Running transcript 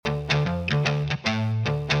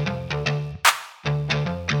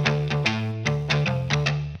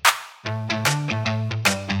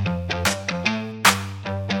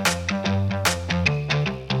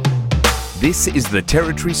This is the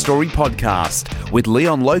Territory Story Podcast with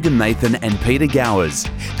Leon Logan Nathan and Peter Gowers.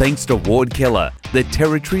 Thanks to Ward Keller, the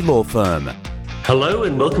Territory Law Firm. Hello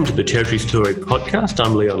and welcome to the Territory Story Podcast.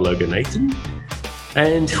 I'm Leon Logan Nathan.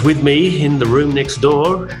 And with me in the room next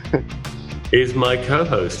door is my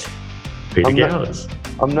co-host, Peter Gowers.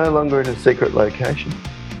 I'm no longer in a secret location.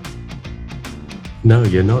 No,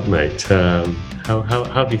 you're not, mate. How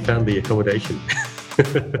have you found the accommodation?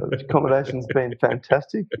 The accommodation's been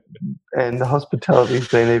fantastic and the hospitality's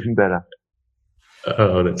been even better.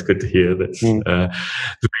 Oh, that's good to hear. That's very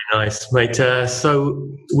nice, mate. So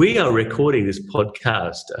we are recording this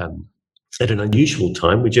podcast at an unusual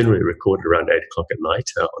time. We generally record around 8 o'clock at night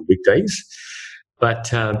on weekdays. But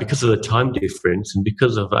because of the time difference and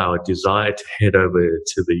because of our desire to head over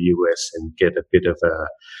to the US and get a bit of a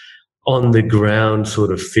on-the-ground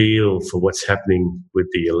sort of feel for what's happening with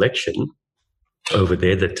the election over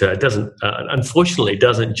there, that unfortunately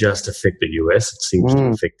doesn't just affect the US. It seems to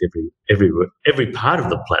affect every part of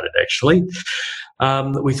the planet, actually.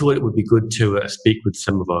 We thought it would be good to speak with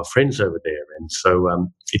some of our friends over there. And so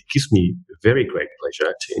it gives me very great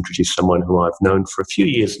pleasure to introduce someone who I've known for a few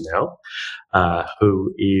years now,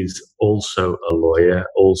 who is also a lawyer,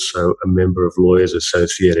 also a member of Lawyers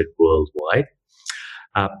Associated Worldwide.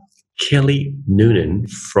 Kelly Noonan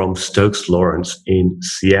from Stokes Lawrence in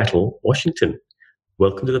Seattle, Washington.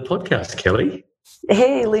 Welcome to the podcast, Kelly.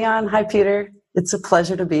 Hey, Leon. Hi, Peter. It's a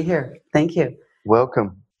pleasure to be here. Thank you.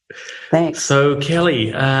 Welcome. Thanks. So,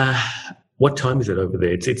 Kelly, what time is it over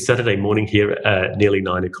there? It's Saturday morning here at nearly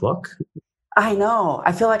 9 o'clock. I know.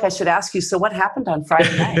 I feel like I should ask you, so what happened on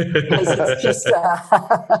Friday night? Because it's just,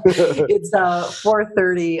 it's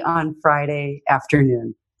 4:30 on Friday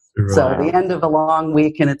afternoon. Right. So the end of a long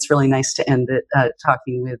week, and it's really nice to end it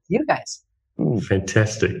talking with you guys.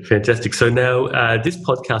 Fantastic. So now this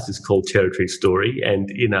podcast is called Territory Story,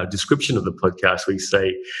 and in our description of the podcast, we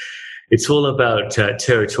say it's all about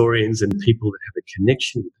Territorians and people that have a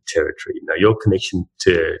connection with the Territory. Now, your connection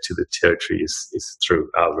to the Territory is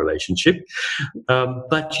through our relationship,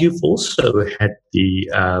 but you've also had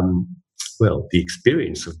the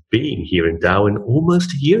experience of being here in Darwin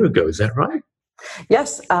almost a year ago. Is that right?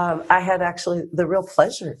 Yes, I had actually the real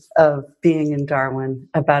pleasure of being in Darwin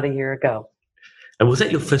about a year ago. And was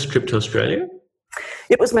that your first trip to Australia?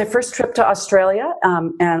 It was my first trip to Australia,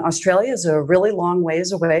 and Australia is a really long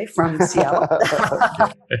ways away from Seattle.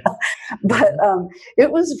 But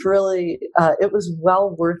it was really, it was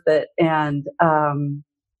well worth it, and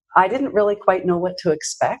I didn't really quite know what to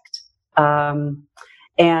expect.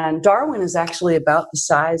 And Darwin is actually about the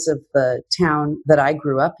size of the town that I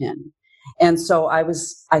grew up in. And so I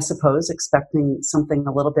was, I suppose, expecting something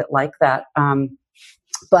a little bit like that.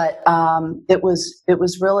 But it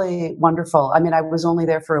was really wonderful. I mean, I was only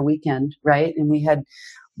there for a weekend, right? And we had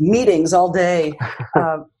meetings all day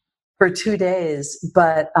for 2 days.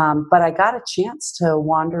 But I got a chance to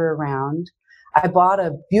wander around. I bought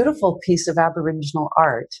a beautiful piece of Aboriginal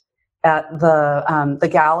art at the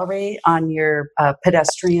gallery on your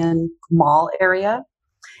pedestrian mall area.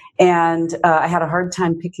 And I had a hard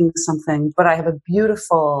time picking something, but I have a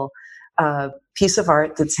beautiful piece of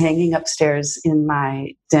art that's hanging upstairs in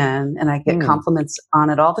my den, and I get compliments on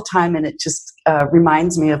it all the time, and it just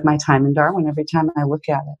reminds me of my time in Darwin every time I look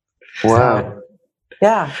at it. Wow.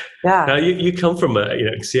 Yeah. Now, you come from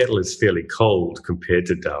Seattle is fairly cold compared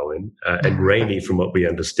to Darwin and rainy from what we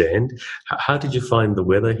understand. How did you find the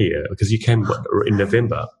weather here? Because you came in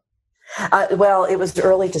November. Well, it was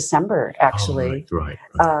early December, actually. Oh,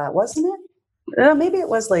 right. Wasn't it? Maybe it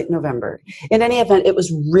was late November. In any event, it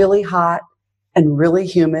was really hot and really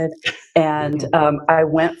humid. And I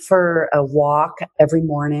went for a walk every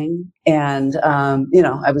morning. And,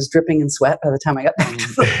 I was dripping in sweat by the time I got back to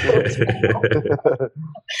the hotel.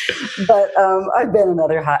 But I've been in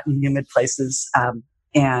other hot and humid places.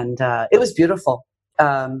 And it was beautiful.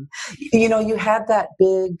 You had that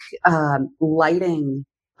big lighting,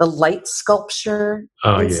 the light sculpture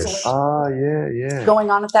going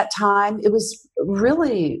on at that time. It was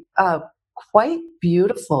really quite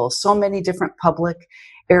beautiful. So many different public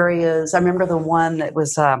areas. I remember the one that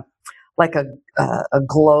was like a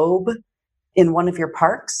globe in one of your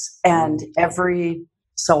parks, and every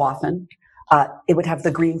so often it would have the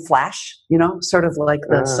green flash, sort of like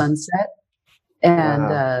the sunset.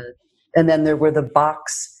 And then there were the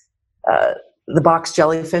box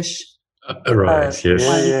jellyfish. Right, yes.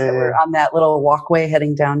 That were on that little walkway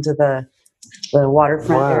heading down to the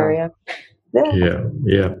waterfront area.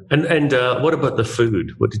 Yeah. And what about the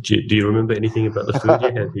food? Do you remember anything about the food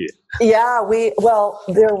you had here? Yeah,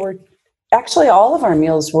 there were actually all of our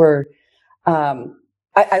meals were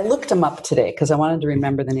I looked them up today because I wanted to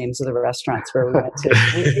remember the names of the restaurants where we went to.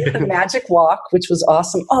 We did the Magic Walk, which was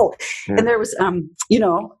awesome. Oh, and there was,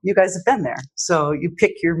 you guys have been there. So you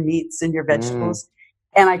pick your meats and your vegetables.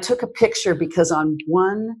 And I took a picture because on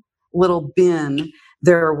one little bin,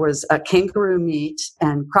 there was a kangaroo meat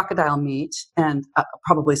and crocodile meat and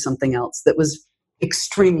probably something else that was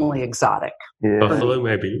extremely exotic. Yeah. Buffalo,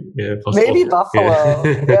 maybe. Yeah, buffalo. Maybe buffalo.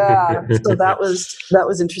 Yeah. So that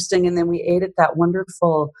was interesting. And then we ate at that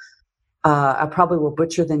wonderful, I probably will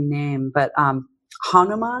butcher the name, but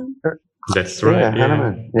Hanuman? That's right. Yeah,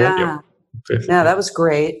 Hanuman. Yeah. Yeah, that was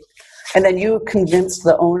great. And then you convinced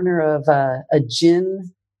the owner of a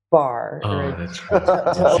gin bar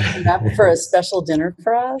to open up for a special dinner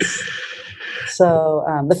for us. So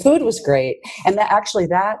the food was great. And that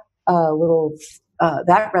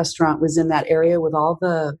restaurant was in that area with all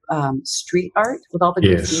the street art, with all the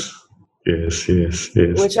graffiti. Yes.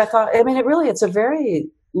 Which I thought, it's a very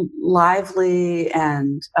lively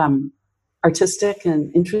and artistic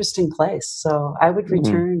and interesting place. So I would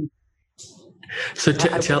return. So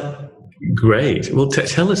great. Well,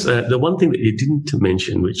 tell us the one thing that you didn't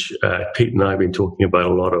mention, which Pete and I have been talking about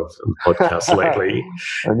a lot of on the podcast lately.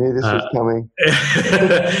 I knew this was coming.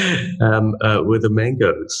 Were the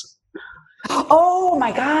mangoes. Oh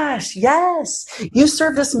my gosh, yes. You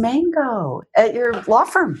served us mango at your law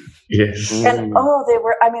firm. Yes. And they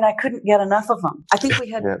were, I couldn't get enough of them. I think we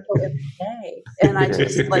had mango every day. And I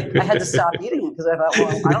just I had to stop eating it because I thought,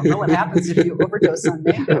 well, I don't know what happens if you overdose on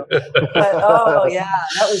mango. But that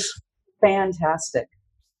was fantastic.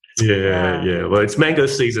 Yeah. Well, it's mango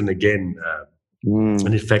season again. And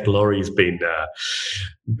in fact, Laurie's been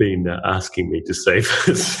asking me to save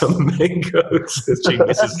some mangoes. She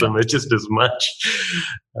misses them just as much.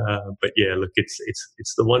 But yeah, look,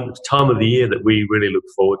 it's the one time of the year that we really look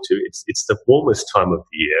forward to. It's the warmest time of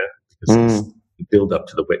the year because it's the build up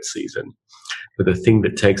to the wet season. But the thing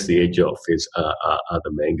that takes the edge off are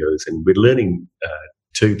the mangoes, and we're learning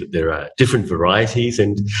too that there are different varieties.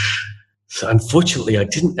 And so, unfortunately, I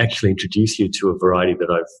didn't actually introduce you to a variety that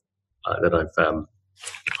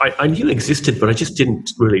I knew existed, but I just didn't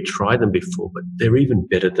really try them before. But they're even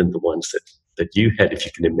better than the ones that you had, if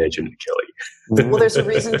you can imagine it, Kelly. Well, there's a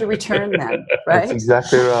reason to return then, right? That's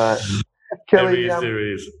exactly right. Kelly, there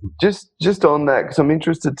is. Just on that, because I'm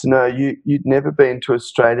interested to know, you'd never been to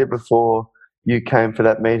Australia before you came for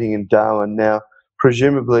that meeting in Darwin. Now,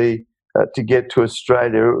 presumably, to get to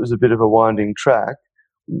Australia, it was a bit of a winding track.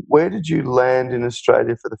 Where did you land in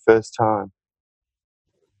Australia for the first time?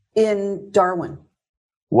 In Darwin.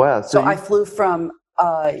 Wow. So I flew from,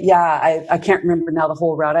 I can't remember now the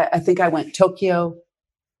whole route. I think I went Tokyo,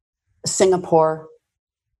 Singapore,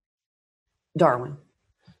 Darwin.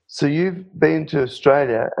 So you've been to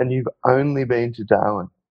Australia and you've only been to Darwin?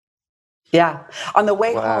 Yeah. On the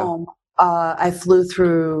way home, I flew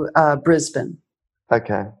through Brisbane.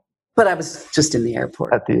 Okay. But I was just in the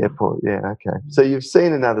airport. At the airport, yeah, okay. So you've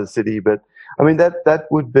seen another city, but that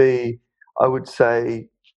would be, I would say,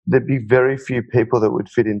 there'd be very few people that would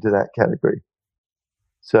fit into that category.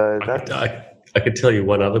 So I could tell you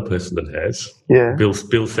one other person that has. Yeah. Bill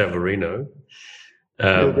Savarino.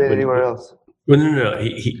 Have you been anywhere else? Well, no.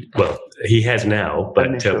 He has now,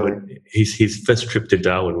 but his first trip to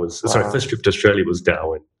Darwin was first trip to Australia was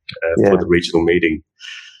Darwin for the regional meeting.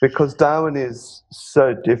 Because Darwin is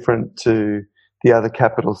so different to the other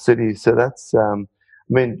capital cities. So that's,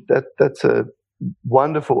 that's a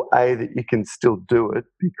wonderful that you can still do it,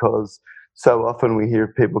 because so often we hear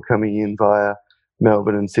of people coming in via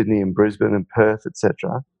Melbourne and Sydney and Brisbane and Perth,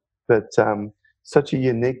 etc. But such a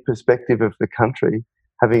unique perspective of the country,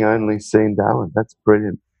 having only seen Darwin. That's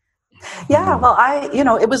brilliant. Yeah, well,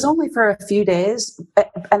 it was only for a few days,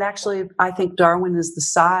 and actually, I think Darwin is the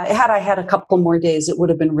size. Had I had a couple more days, it would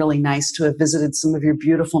have been really nice to have visited some of your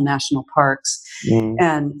beautiful national parks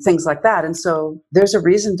and things like that. And so, there's a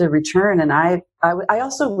reason to return. And I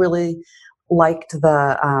also really liked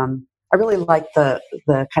the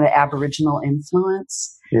kind of Aboriginal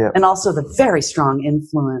influence, and also the very strong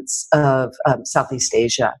influence of Southeast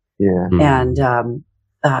Asia. Yeah,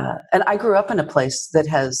 and I grew up in a place that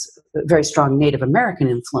has very strong Native American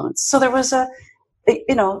influence. So there was I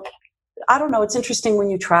don't know, it's interesting when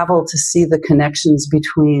you travel to see the connections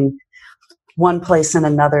between one place and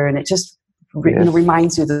another. And it just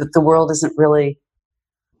reminds you that the world isn't really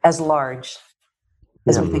as large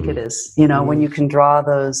as we think it is. When you can draw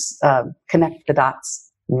those, connect the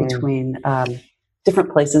dots between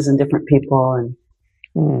different places and different people.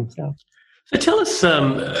 So tell us,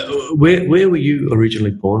 where were you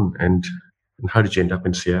originally born, and how did you end up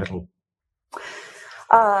in Seattle?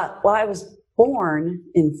 Well, I was born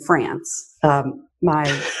in France. My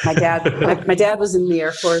dad was in the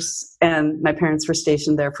Air Force, and my parents were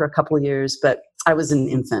stationed there for a couple of years. But I was an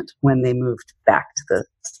infant when they moved back to the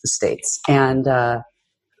States. And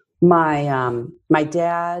my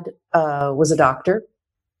dad was a doctor.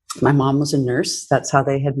 My mom was a nurse. That's how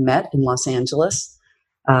they had met in Los Angeles.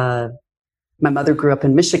 My mother grew up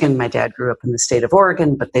in Michigan. My dad grew up in the state of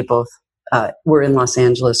Oregon, but they both were in Los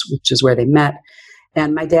Angeles, which is where they met.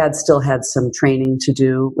 And my dad still had some training to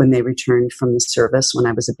do when they returned from the service when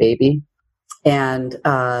I was a baby. And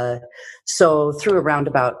so through a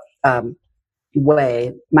roundabout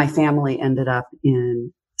way, my family ended up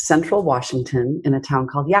in central Washington in a town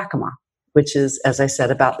called Yakima, which is, as I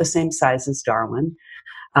said, about the same size as Darwin.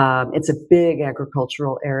 It's a big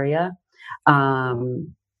agricultural area.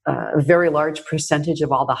 A very large percentage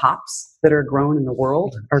of all the hops that are grown in the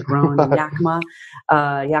world are grown in Yakima.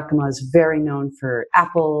 Yakima is very known for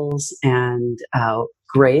apples and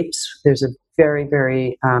grapes. There's a very,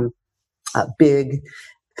 very big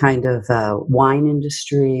kind of wine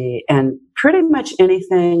industry, and pretty much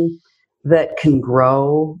anything that can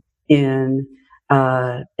grow in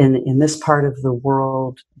this part of the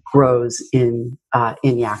world grows in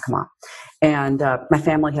Yakima. And my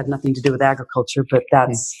family had nothing to do with agriculture, but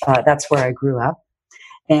that's where I grew up.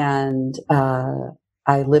 And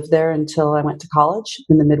I lived there until I went to college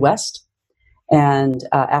in the Midwest. And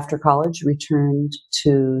after college, returned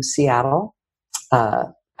to Seattle.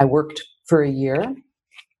 I worked for a year.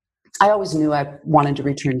 I always knew I wanted to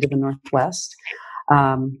return to the Northwest,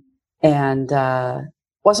 and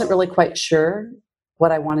wasn't really quite sure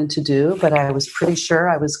what I wanted to do, but I was pretty sure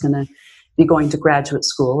I was going to be going to graduate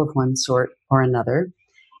school of one sort or another.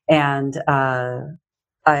 And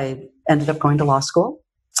I ended up going to law school,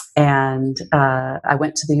 and I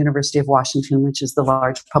went to the University of Washington, which is the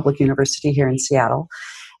large public university here in Seattle.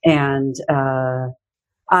 And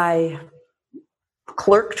I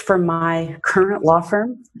clerked for my current law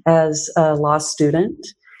firm as a law student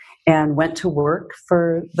and went to work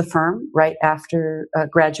for the firm right after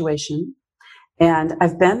graduation. And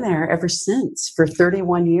I've been there ever since for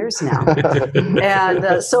 31 years now.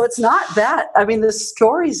 And so it's not that, I mean, the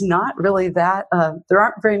story's not really that, there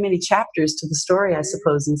aren't very many chapters to the story, I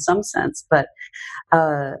suppose, in some sense. But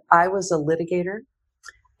I was a litigator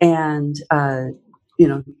and,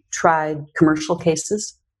 tried commercial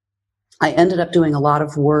cases. I ended up doing a lot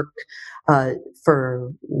of work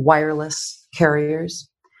for wireless carriers.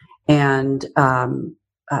 And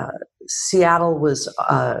Seattle was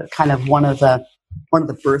kind of one of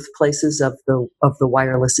the birthplaces of the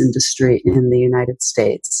wireless industry in the United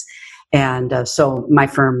States, and so my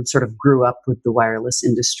firm sort of grew up with the wireless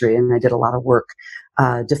industry, and I did a lot of work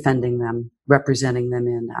defending them, representing them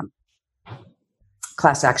in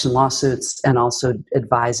class action lawsuits, and also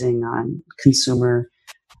advising on consumer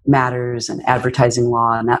matters and advertising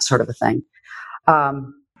law and that sort of a thing.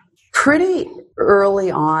 Pretty early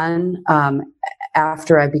on,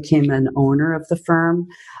 after I became an owner of the firm,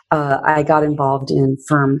 I got involved in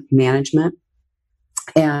firm management.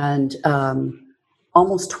 And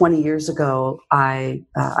almost 20 years ago, I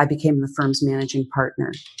became the firm's managing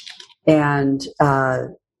partner. And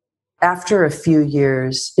after a few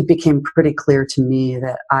years, it became pretty clear to me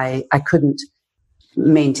that I couldn't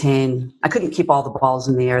keep all the balls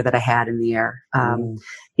in the air that I had in the air.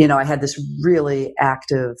 I had this really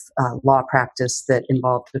active law practice that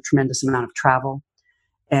involved a tremendous amount of travel.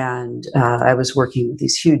 And I was working with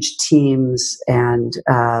these huge teams, and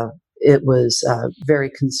it was very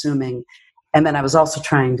consuming. And then I was also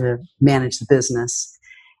trying to manage the business.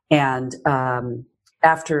 And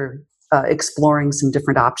after exploring some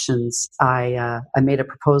different options, I made a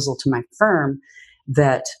proposal to my firm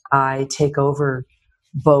that I take over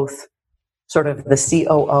both sort of the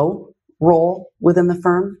COO role within the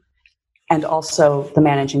firm and also the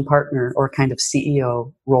managing partner or kind of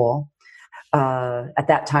CEO role. At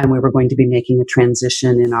that time, we were going to be making a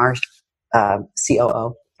transition in our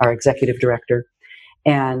COO, our executive director.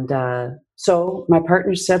 And so my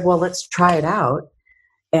partner said, well, let's try it out.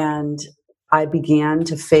 And I began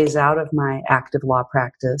to phase out of my active law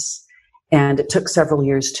practice. And it took several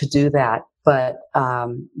years to do that. But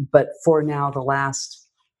for now, the last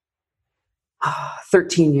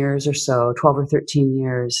 13 years or so, 12 or 13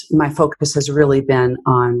 years, my focus has really been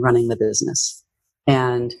on running the business.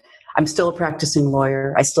 And I'm still a practicing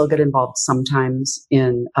lawyer. I still get involved sometimes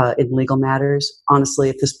in legal matters. Honestly,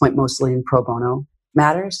 at this point, mostly in pro bono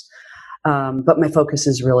matters. But my focus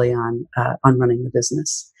is really on running the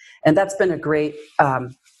business, and that's been a great.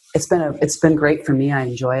 It's been great for me. I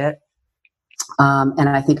enjoy it, and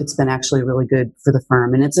I think it's been actually really good for the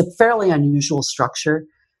firm. And it's a fairly unusual structure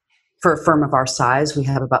for a firm of our size, we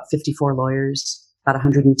have about 54 lawyers, about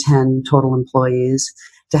 110 total employees.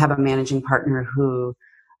 To have a managing partner who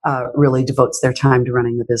really devotes their time to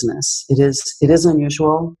running the business, it is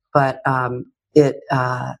unusual, but I think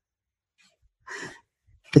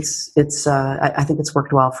it's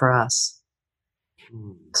worked well for us.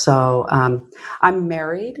 So I'm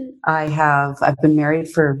married. I've been married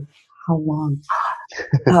for how long?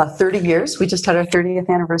 30 years. We just had our 30th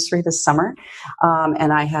anniversary this summer.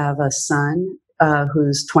 And I have a son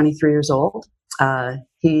who's 23 years old.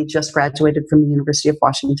 He just graduated from the University of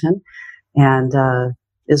Washington and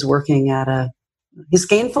is working he's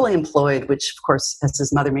gainfully employed, which of course, as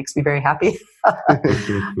his mother, makes me very happy.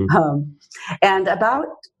 And about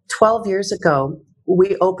 12 years ago,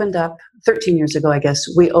 13 years ago, I guess,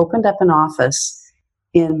 we opened up an office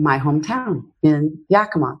in my hometown in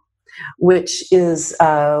Yakima, which is,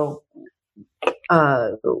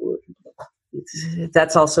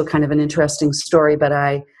 that's also kind of an interesting story, but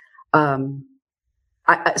I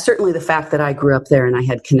certainly the fact that I grew up there and I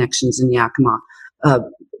had connections in Yakima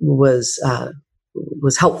was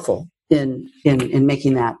helpful in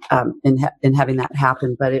making that in having that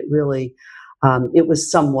happen. But it really it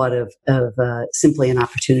was somewhat of simply an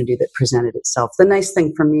opportunity that presented itself. The nice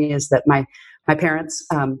thing for me is that my parents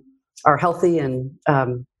are healthy and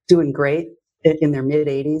doing great in their mid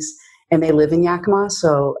 80s, and they live in Yakima.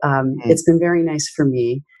 So it's been very nice for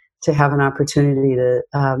me to have an opportunity to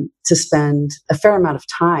spend a fair amount of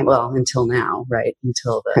time. Well, until now, right?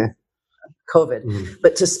 Until the COVID,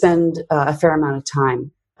 but to spend a fair amount of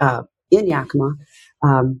time in Yakima,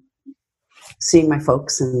 seeing my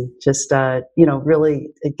folks and just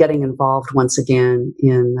really getting involved once again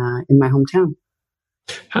in my hometown.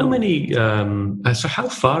 How many? So how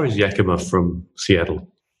far is Yakima from Seattle?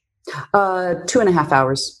 2.5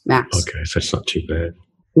 hours max. Okay, so it's not too bad.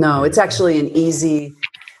 No, it's actually an easy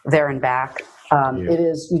there and back. It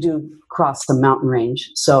is. You do cross the mountain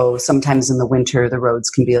range, so sometimes in the winter the roads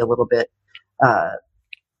can be a little bit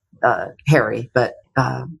hairy, but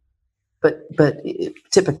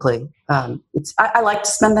typically it's. I like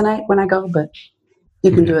to spend the night when I go, but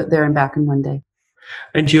you can do it there and back in one day.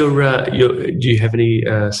 And do you have any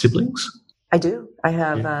siblings? I do. I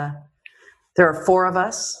have. There are 4 of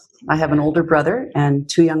us. I have an older brother and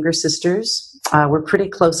 2 younger sisters. We're pretty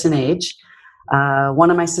close in age.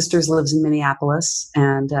 One of my sisters lives in Minneapolis,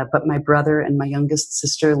 but my brother and my youngest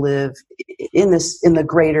sister live in the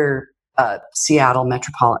greater Seattle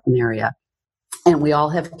metropolitan area, and we all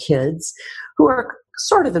have kids who are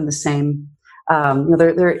sort of in the same.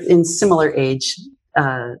 They're in similar age,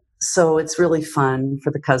 so it's really fun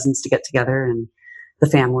for the cousins to get together and the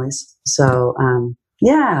families. So I'm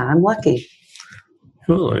lucky.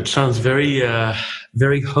 Oh, it sounds very,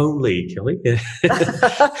 very homely, Kelly.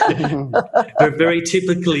 They're very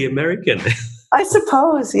typically American. I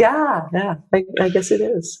suppose, yeah. I guess it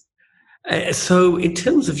is. So, in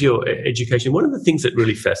terms of your education, one of the things that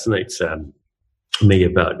really fascinates me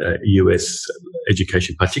about U.S.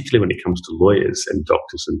 education, particularly when it comes to lawyers and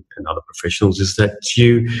doctors and other professionals, is that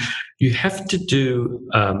you have to do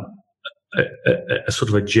a sort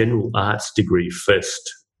of a general arts degree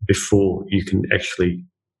first before you can actually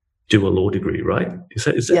do a law degree, right? Is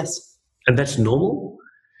that yes? And that's normal?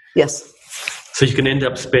 Yes. So you can end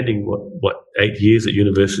up spending what 8 years at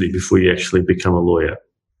university before you actually become a lawyer?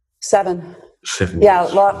 7. 7 years. Yeah,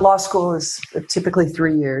 law school is typically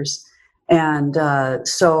 3 years. And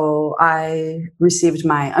so I received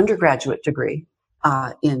my undergraduate degree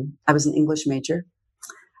I was an English major,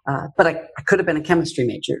 but I could have been a chemistry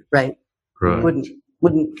major, right? Right.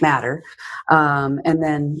 Wouldn't matter. And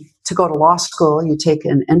then to go to law school, you take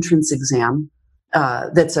an entrance exam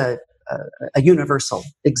that's a universal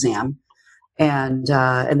exam, and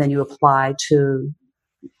then you apply to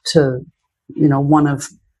one of,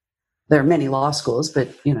 there are many law schools, but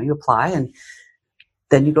you apply, and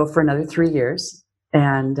then you go for another 3 years,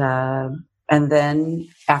 and then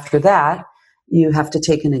after that you have to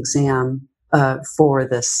take an exam for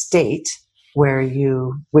the state where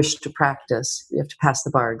you wish to practice. You have to pass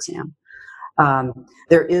the bar exam.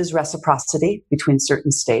 There is reciprocity between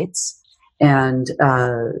certain states, and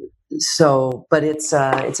but it's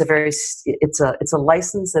a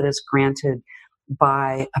license that is granted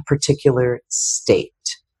by a particular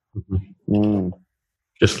state. Mm-hmm.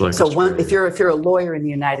 Just like if you're a lawyer in the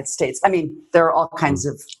United States, I mean, there are all kinds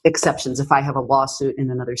of exceptions. If I have a lawsuit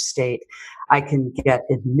in another state, I can get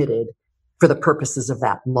admitted for the purposes of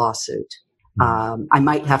that lawsuit. I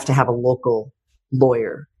might have to have a local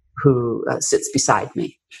lawyer who sits beside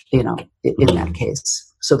me, in that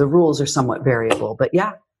case. So the rules are somewhat variable, but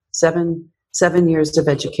yeah, seven years of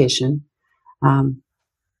education.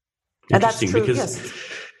 And that's Interesting, true,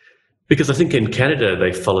 because I think in Canada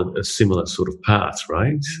they followed a similar sort of path,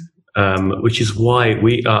 right? Which is why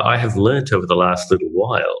I have learnt over the last little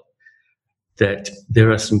while that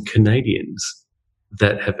there are some Canadians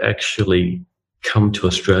that have actually come to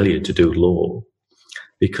Australia to do law,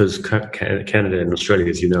 because Canada and Australia,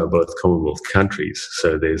 as you know, are both Commonwealth countries.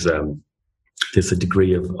 So there's a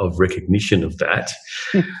degree of recognition of that.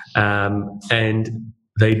 And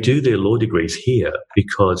they do their law degrees here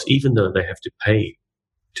because even though they have to pay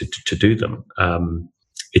to do them,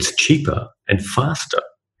 it's cheaper and faster.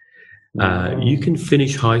 You can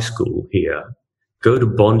finish high school here, go to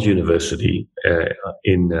Bond University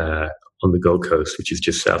on the Gold Coast, which is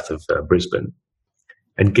just south of Brisbane,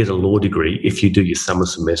 and get a law degree if you do your summer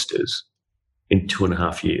semesters in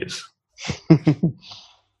 2.5 years.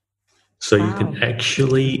 So you can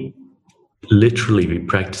actually literally be a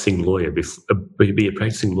practicing lawyer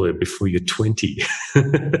before you're 20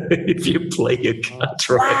 if you play your cards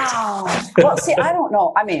right. Wow. Well, see, I don't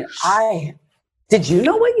know. I mean, did you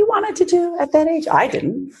know what you wanted to do at that age? I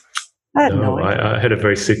didn't. I had no idea. I had a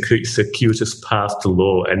very circuitous path to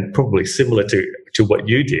law, and probably similar to what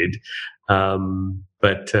you did.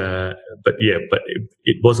 But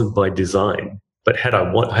it wasn't by design. But had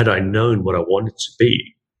I known what I wanted to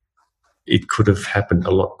be, it could have happened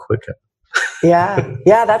a lot quicker. Yeah,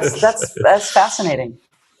 that's fascinating.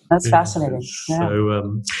 That's fascinating. Yeah.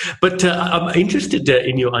 So, but I'm interested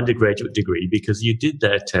in your undergraduate degree, because you did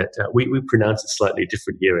that at we pronounce it slightly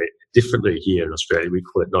differently here in Australia. We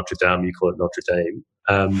call it Notre Dame. You call it Notre Dame.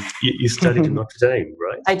 You studied in Notre Dame,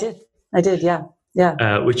 right? I did.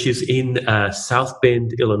 Yeah. Which is in South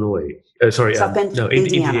Bend, Illinois. South Bend,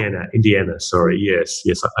 Indiana. Sorry, yes.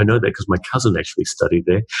 I know that because my cousin actually studied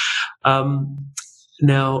there.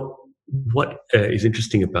 Now, what is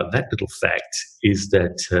interesting about that little fact is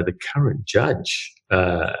that the current judge,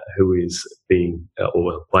 who is being,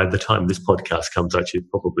 or by the time this podcast comes out, she'll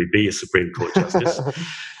probably be a Supreme Court justice.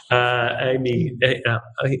 Amy,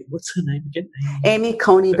 what's her name again? Amy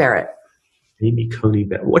Coney Barrett. Amy Coney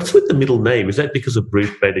Barrett. What's with the middle name? Is that because of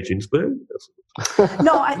Ruth Bader Ginsburg?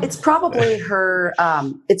 No, it's probably her.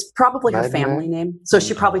 It's probably her family name. So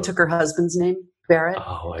she probably took her husband's name, Barrett.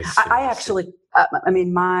 Oh, I see. I actually,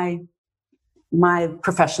 my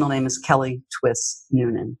professional name is Kelly Twiss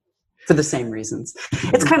Noonan for the same reasons.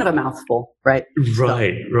 It's kind of a mouthful, right?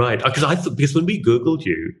 Right. Because when we Googled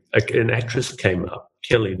you, an actress came up,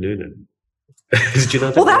 Kelly Noonan. Did you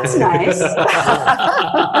know that? Well, that's nice.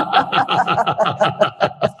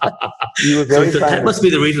 You were very that must be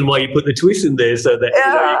the reason why you put the twist in there, so that you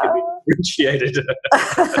can be differentiated.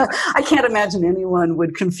 I can't imagine anyone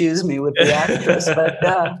would confuse me with the actress, but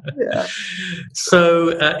yeah.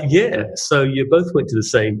 So you both went to the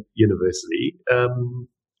same university.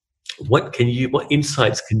 What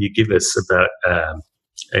insights can you give us about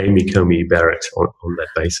Amy Coney Barrett on that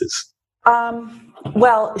basis?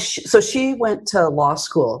 Well, so she went to law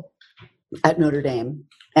school at Notre Dame,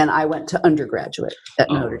 and I went to undergraduate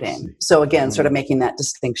at Notre Dame. So again, sort of making that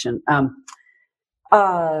distinction.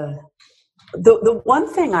 The one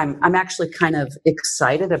thing I'm actually kind of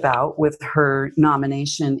excited about with her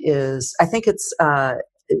nomination is I think it's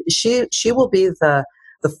she will be the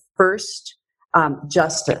first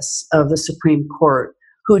justice of the Supreme Court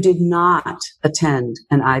who did not attend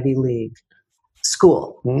an Ivy League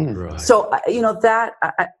school. Right. So, that,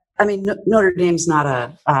 I mean, Notre Dame's not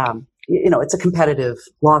it's a competitive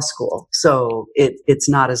law school. So it's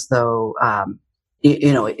not as though,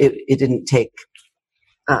 it didn't take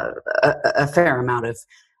a fair amount of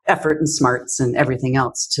effort and smarts and everything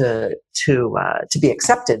else to be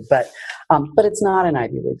accepted. But it's not an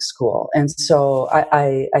Ivy League school. And so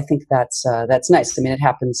I think that's nice. I mean,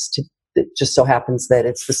 it just so happens that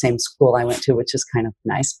it's the same school I went to, which is kind of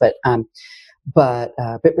nice, but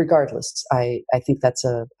regardless, I think I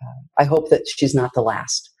hope that she's not the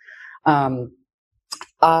last. I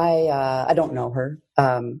don't know her.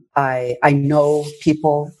 I know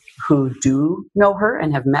people who do know her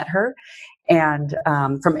and have met her. And,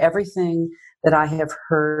 from everything that I have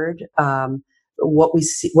heard, what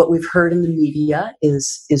we've heard in the media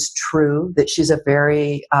is true, that she's a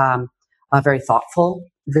very thoughtful,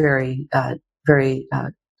 very,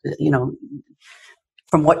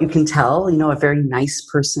 from what you can tell, a very nice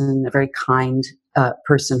person, a very kind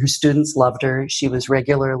person. Her students loved her. She was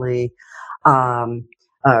regularly,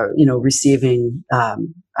 receiving,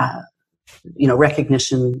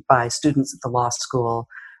 recognition by students at the law school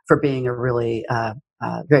for being a really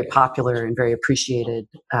very popular and very appreciated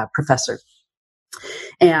professor.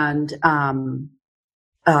 And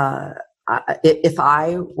if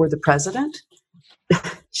I were the president,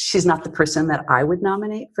 she's not the person that I would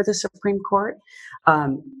nominate for the Supreme Court.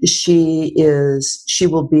 She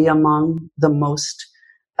will be among the most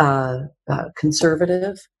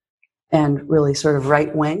conservative and really sort of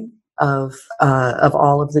right wing of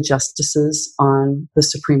all of the justices on the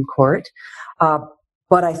Supreme Court.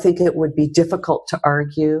 But I think it would be difficult to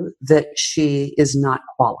argue that she is not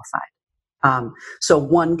qualified. So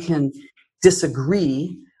one can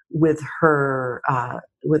disagree with her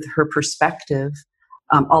perspective,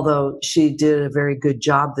 although she did a very good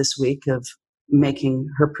job this week of making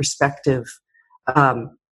her perspective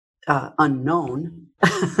unknown.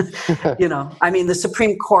 The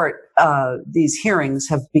Supreme Court, these hearings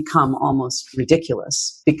have become almost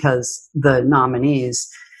ridiculous because the nominees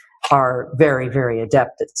are very, very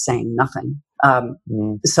adept at saying nothing.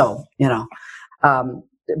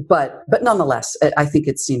 But nonetheless, I think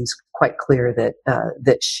it seems quite clear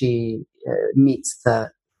that she meets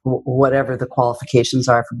whatever the qualifications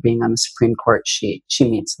are for being on the Supreme Court. She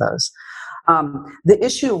meets those. The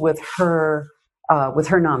issue with her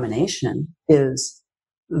nomination is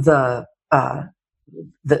the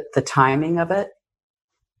timing of it,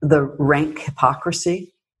 the rank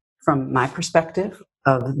hypocrisy from my perspective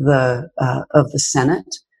of the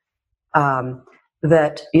Senate.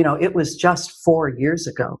 That it was just 4 years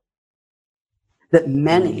ago that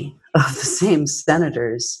many of the same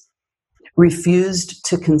senators refused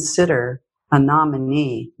to consider a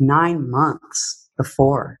nominee 9 months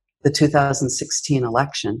before the 2016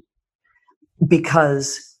 election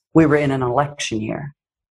because we were in an election year.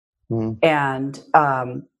 And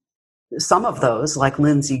some of those, like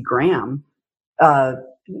Lindsey Graham,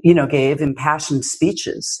 gave impassioned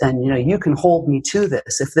speeches and, you can hold me to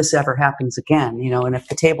this if this ever happens again, and if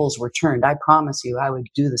the tables were turned, I promise you I would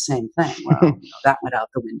do the same thing. Well, that went out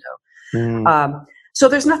the window. So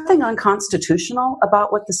there's nothing unconstitutional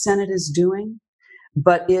about what the Senate is doing,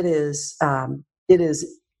 but it is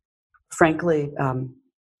frankly,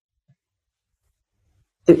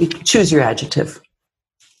 choose your adjective.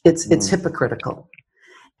 It's hypocritical.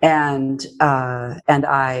 And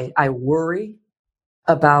I worry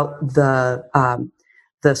about the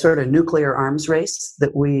sort of nuclear arms race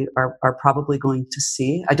that we are probably going to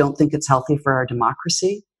see. I don't think it's healthy for our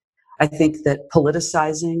democracy. I think that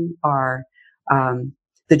politicizing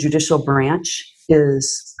the judicial branch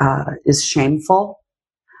is shameful.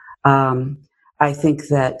 I think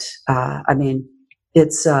that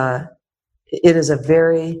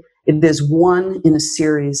it is one in a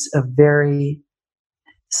series of very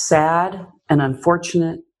sad and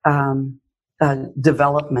unfortunate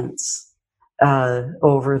developments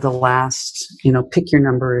over the last, pick your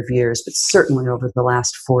number of years, but certainly over the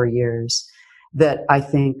last 4 years, that I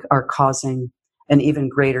think are causing an even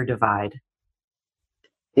greater divide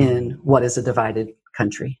in what is a divided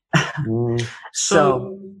country.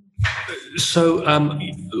 So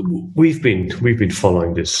we've been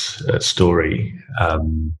following this story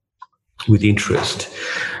with interest,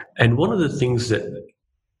 and one of the things that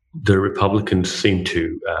the Republicans seem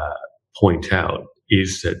to point out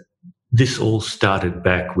is that this all started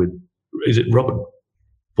back with, is it Robert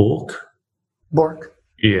Bork? Bork.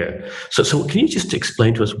 Yeah. So can you just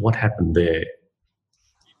explain to us what happened there?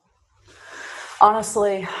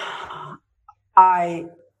 Honestly, I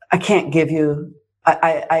can't give you.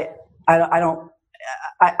 I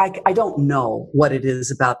don't know what it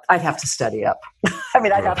is about. I'd have to study up.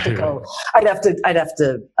 I'd have to go. I'd have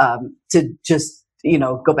to just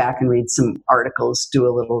go back and read some articles, do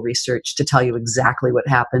a little research to tell you exactly what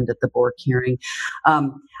happened at the Bork hearing.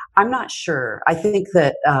 I'm not sure. I think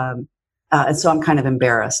that, and so I'm kind of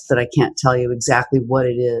embarrassed that I can't tell you exactly what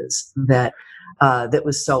it is that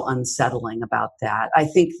was so unsettling about that. I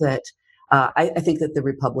think that the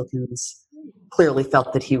Republicans clearly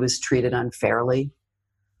felt that he was treated unfairly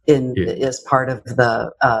as part of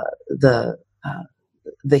the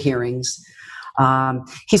hearings.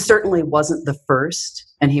 He certainly wasn't the first,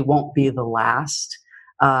 and he won't be the last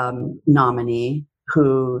nominee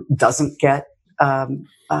who doesn't get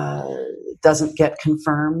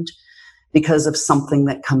confirmed because of something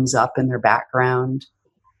that comes up in their background.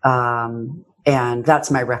 And that's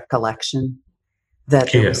my recollection,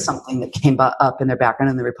 that there was something that came up in their background,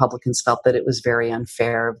 and the Republicans felt that it was very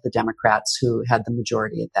unfair of the Democrats who had the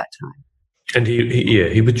majority at that time. And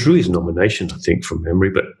he withdrew his nomination, I think, from memory,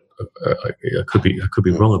 but I could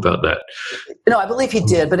be wrong about that. No, I believe he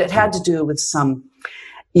did, but it had to do with some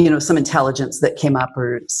intelligence that came up,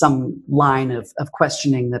 or some line of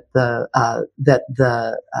questioning that the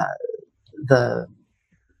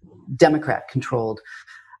Democrat-controlled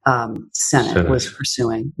Senate was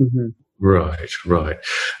pursuing. Mm-hmm. Right.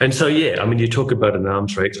 And so, yeah, I mean, you talk about an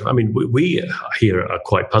arms race. I mean, we here are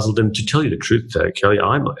quite puzzled. And to tell you the truth, Kelly,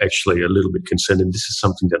 I'm actually a little bit concerned, and this is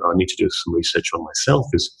something that I need to do some research on myself,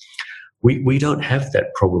 is we don't have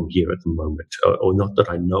that problem here at the moment, or not that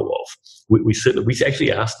I know of. We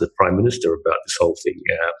actually asked the Prime Minister about this whole thing,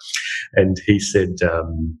 and he said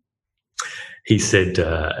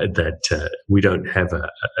that we don't have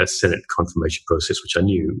a Senate confirmation process, which I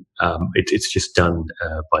knew. It's just done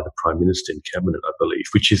by the Prime Minister in Cabinet, I believe,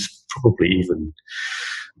 which is probably even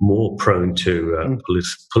more prone to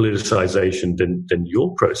politicization than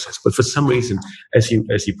your process. But for some reason, as you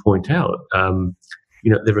point out,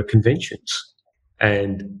 there are conventions,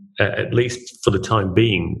 and at least for the time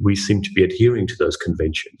being, we seem to be adhering to those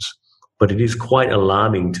conventions. But it is quite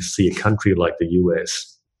alarming to see a country like the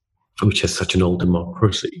US, which has such an old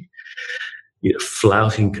democracy,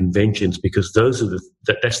 flouting conventions, because those are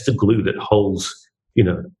that's the glue that holds,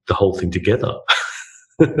 the whole thing together.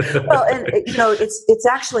 Well, and it's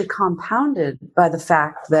actually compounded by the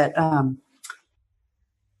fact that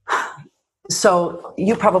so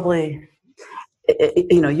you probably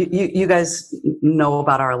you guys know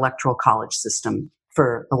about our electoral college system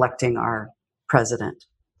for electing our president.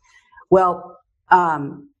 Well,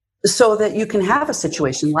 so that you can have a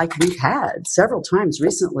situation like we've had several times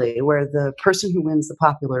recently, where the person who wins the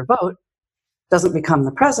popular vote doesn't become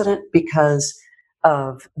the president because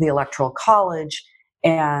of the electoral college,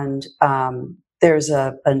 and there's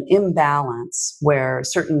an imbalance where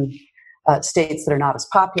certain states that are not as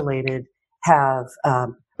populated have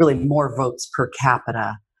really more votes per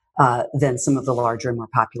capita than some of the larger and more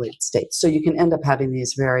populated states. So you can end up having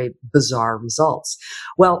these very bizarre results.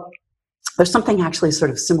 Well, there's something actually sort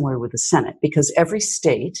of similar with the Senate, because every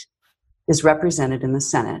state is represented in the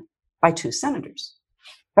Senate by 2 senators,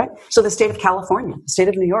 right? So the state of California, the state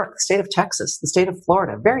of New York, the state of Texas, the state of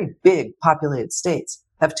Florida, very big populated states,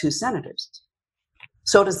 have 2 senators.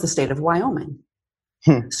 So does the state of Wyoming.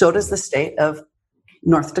 So does the state of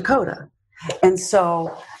North Dakota. And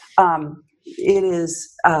so we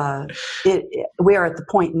are at the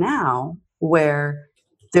point now where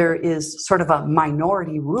there is sort of a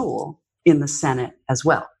minority rule in the Senate as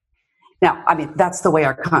well. Now, I mean, that's the way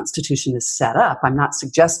our Constitution is set up. I'm not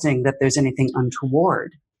suggesting that there's anything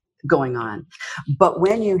untoward going on. But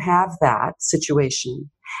when you have that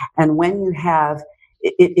situation, and when you have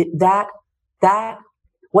that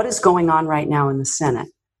what is going on right now in the Senate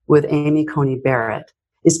with Amy Coney Barrett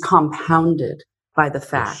is compounded by the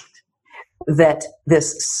fact that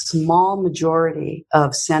this small majority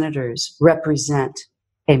of senators represent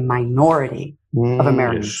a minority of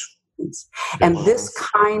Americans. And this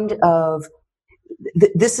kind of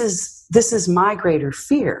this is my greater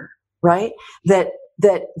fear, right? That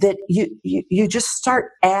you just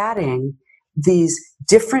start adding these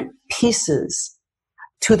different pieces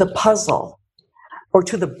to the puzzle or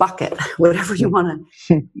to the bucket, whatever you want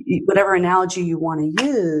to, whatever analogy you want to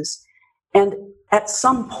use, and at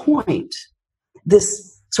some point,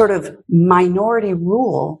 this sort of minority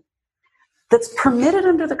rule that's permitted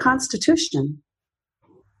under the Constitution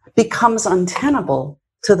becomes untenable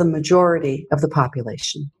to the majority of the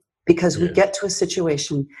population, because we get to a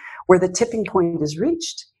situation where the tipping point is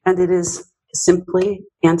reached and it is simply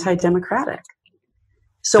anti-democratic.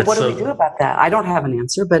 So what do we do about that? I don't have an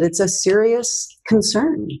answer, but it's a serious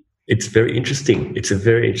concern. It's very interesting.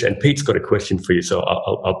 And Pete's got a question for you, so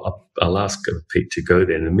I'll ask Pete to go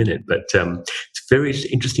there in a minute. But it's very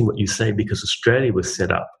interesting what you say, because Australia was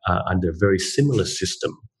set up under a very similar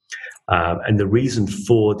system. And the reason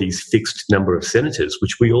for these fixed number of senators,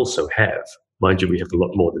 which we also have, mind you, we have a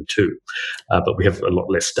lot more than 2, but we have a lot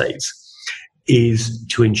less states, is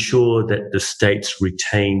to ensure that the states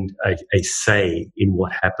retained a say in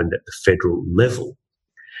what happened at the federal level.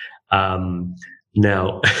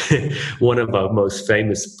 Now, one of our most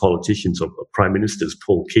famous politicians or prime ministers,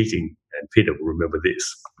 Paul Keating, and Peter will remember this,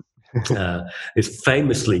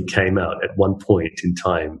 famously came out at one point in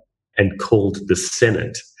time and called the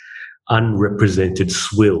Senate unrepresented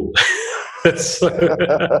swill.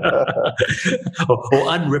 or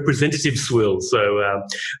unrepresentative swill. So,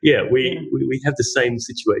 we have the same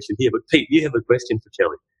situation here. But Pete, you have a question for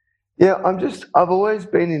Kelly. Yeah, I've always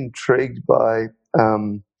been intrigued by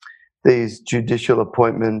these judicial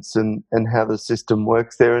appointments and how the system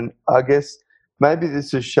works there. And I guess maybe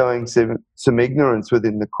this is showing some ignorance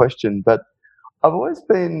within the question, but I've always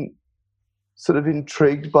been sort of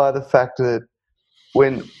intrigued by the fact that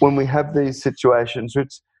when we have these situations,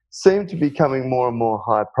 which seem to be becoming more and more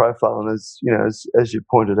high profile, and as you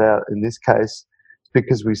pointed out, in this case, it's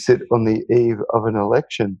because we sit on the eve of an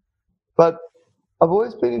election. But I've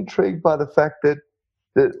always been intrigued by the fact that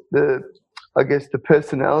the I guess the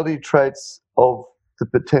personality traits of the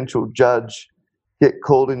potential judge get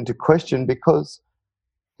called into question, because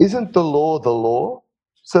isn't the law the law?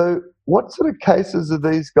 So what sort of cases are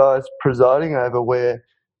these guys presiding over where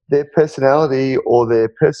their personality or their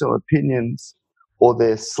personal opinions or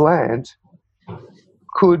their slant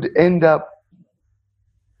could end up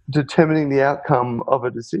determining the outcome of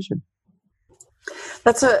a decision?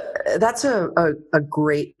 That's a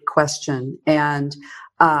great question, and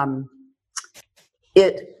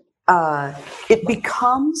it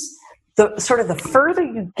becomes the further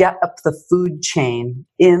you get up the food chain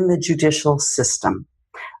in the judicial system,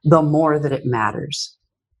 the more that it matters.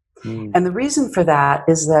 And the reason for that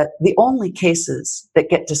is that the only cases that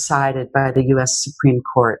get decided by the U.S. Supreme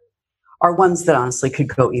Court are ones that honestly could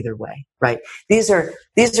go either way, right? These are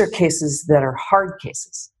cases that are hard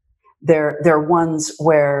cases. They're ones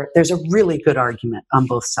where there's a really good argument on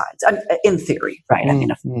both sides, in theory, right? I mean,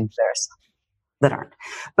 there's some that aren't.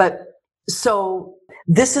 But so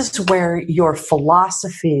this is where your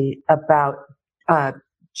philosophy about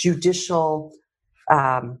judicial,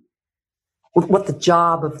 what the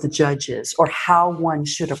job of the judge is, or how one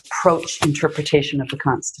should approach interpretation of the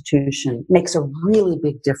Constitution, makes a really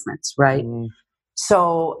big difference, right?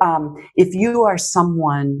 So if you are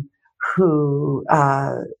someone who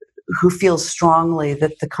feels strongly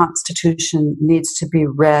that the Constitution needs to be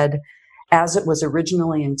read as it was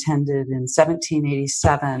originally intended in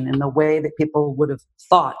 1787, in the way that people would have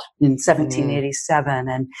thought in 1787,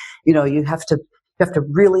 and you have to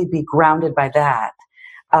really be grounded by that.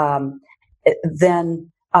 Then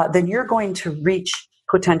you're going to reach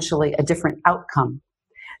potentially a different outcome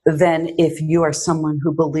than if you are someone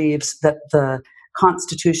who believes that the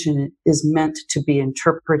Constitution is meant to be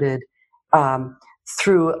interpreted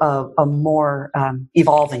through a more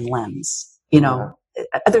evolving lens.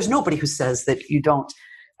 There's nobody who says that you don't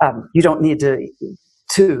need to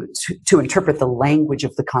interpret the language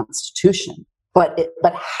of the Constitution, but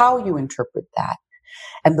how you interpret that,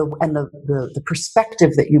 and the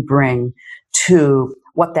perspective that you bring to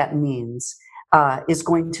what that means is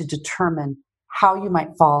going to determine how you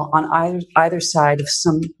might fall on either side of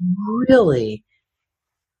some really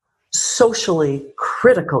socially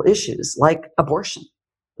critical issues like abortion,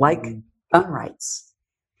 like gun rights,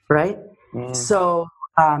 right? So,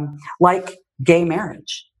 like gay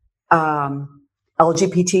marriage,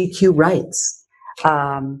 LGBTQ rights,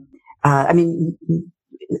 I mean,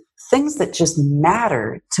 things that just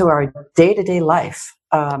matter to our day-to-day life.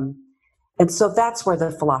 And so that's where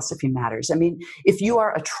the philosophy matters. I mean, if you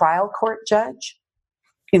are a trial court judge,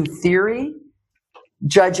 in theory,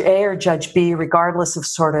 Judge A or Judge B, regardless of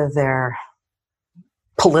sort of their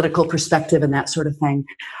political perspective and that sort of thing,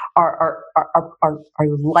 are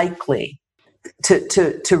likely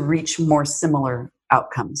to reach more similar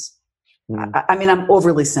outcomes. I mean, I'm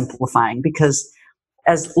overly simplifying because,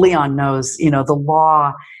 as Leon knows, the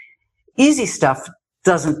law, easy stuff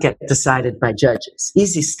doesn't get decided by judges.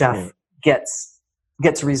 Easy stuff gets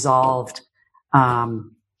resolved more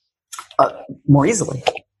easily.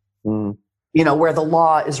 Where the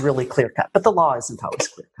law is really clear cut, but the law isn't always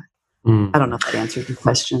clear cut. I don't know if that answered your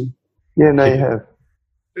question. Yeah, no, you have.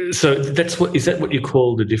 So is that what you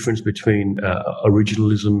call the difference between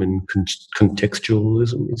originalism and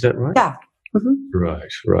contextualism? Is that right? Yeah.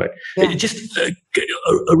 Right. Yeah. It just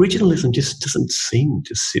originalism just doesn't seem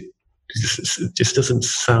to sit. It just doesn't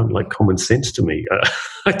sound like common sense to me.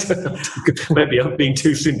 I don't know. Maybe I'm being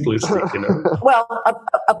too simplistic, Well,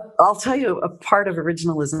 I'll tell you a part of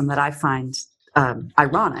originalism that I find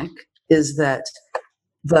ironic is that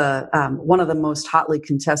the one of the most hotly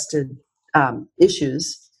contested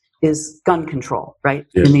issues is gun control, right,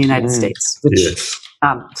 in the United States. Which,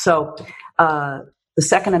 so the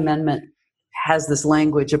Second Amendment has this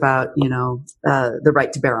language about the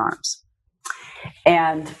right to bear arms.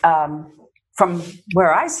 And from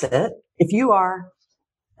where I sit, if you are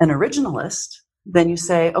an originalist, then you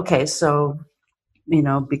say, okay, so,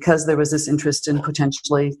 because there was this interest in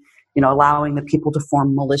potentially, allowing the people to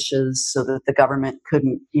form militias so that the government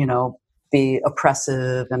couldn't, be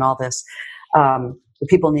oppressive and all this, the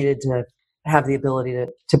people needed to have the ability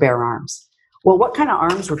to bear arms. Well, what kind of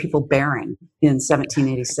arms were people bearing in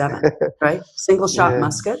 1787, right? Single-shot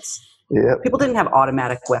muskets. Yeah. People didn't have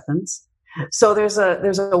automatic weapons. So there's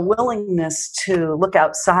a willingness to look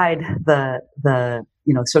outside the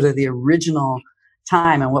sort of the original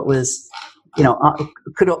time and what was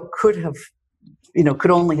could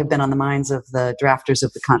only have been on the minds of the drafters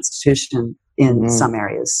of the Constitution in some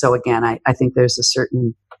areas. So again, I think there's a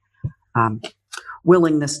certain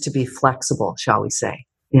willingness to be flexible, shall we say,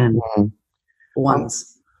 in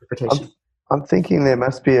one's interpretation. I'm thinking there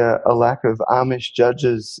must be a lack of Amish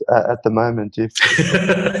judges at the moment. If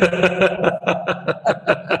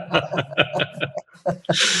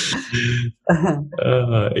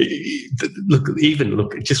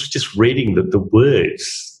look, just reading the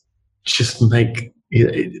words just make,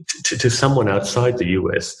 to someone outside the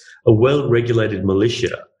US, a well-regulated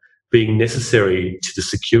militia being necessary to the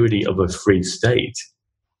security of a free state,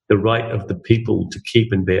 the right of the people to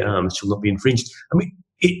keep and bear arms shall not be infringed. I mean,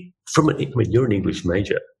 you're an English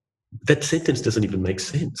major. That sentence doesn't even make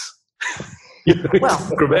sense. Well,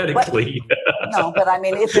 grammatically. No, but I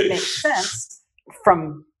mean, if it makes sense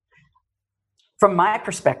from my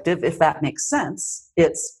perspective, if that makes sense,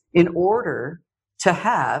 it's in order to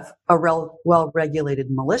have a well-regulated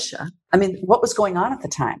militia. I mean, what was going on at the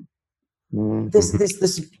time? Mm-hmm.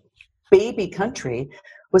 This baby country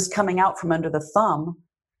was coming out from under the thumb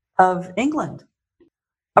of England.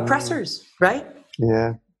 Oppressors, right?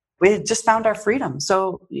 Yeah. We had just found our freedom.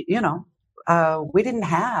 So, we didn't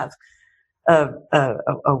have a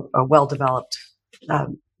well-developed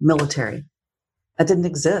military. That didn't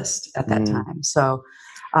exist at that time. So,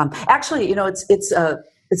 actually,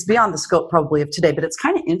 it's beyond the scope probably of today, but it's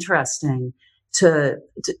kind of interesting to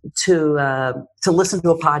listen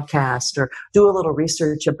to a podcast or do a little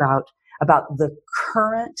research about the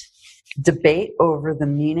current debate over the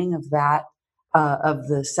meaning of that of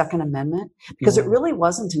the Second Amendment, because it really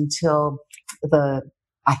wasn't until the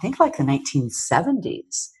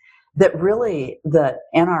 1970s that really the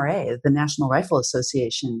NRA, the National Rifle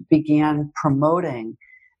Association, began promoting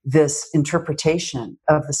this interpretation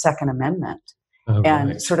of the Second Amendment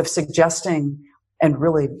and sort of suggesting and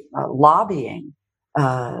really lobbying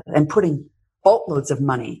and putting boatloads of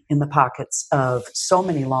money in the pockets of so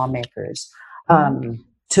many lawmakers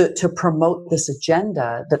to promote this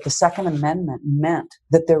agenda that the Second Amendment meant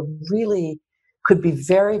that there really could be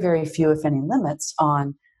very, very few, if any, limits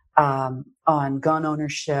on gun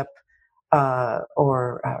ownership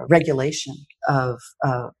or regulation of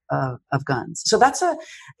guns. So that's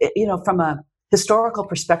from a historical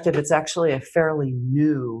perspective, it's actually a fairly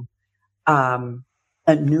new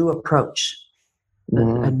approach,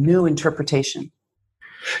 a new interpretation.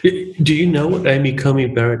 Do you know what Amy Coney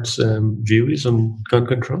Barrett's view is on gun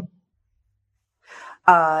control?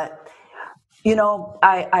 I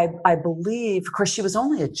believe, of course, she was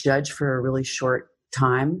only a judge for a really short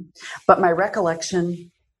time, but my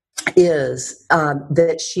recollection is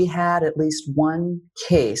that she had at least one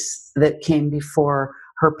case that came before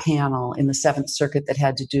her panel in the Seventh Circuit that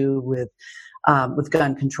had to do with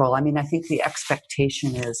gun control. I mean, I think the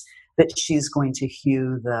expectation is that she's going to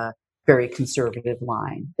hew the very conservative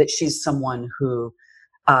line, that she's someone who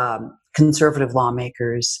conservative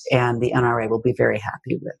lawmakers and the NRA will be very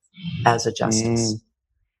happy with as a justice.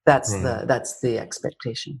 That's the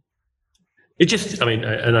expectation. It just,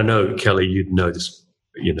 and I know, Kelly, you'd know this,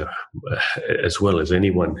 as well as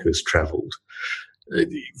anyone who's traveled.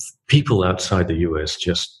 People outside the US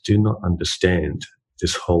just do not understand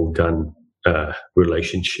this whole gun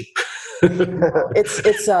relationship.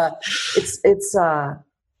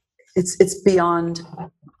 It's beyond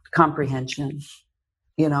comprehension,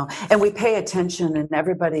 and we pay attention, and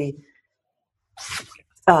everybody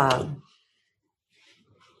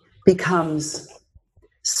becomes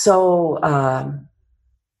so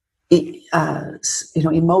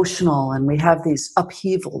emotional, and we have these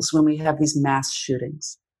upheavals when we have these mass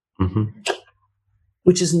shootings,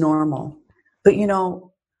 which is normal. But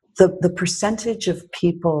the percentage of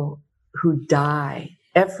people who die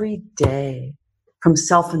every day from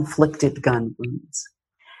self-inflicted gun wounds,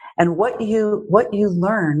 and what you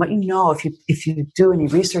learn, what you know, if you do any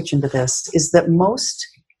research into this, is that most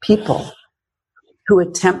people who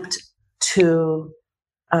attempt to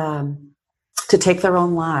take their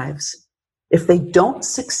own lives, if they don't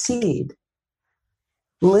succeed,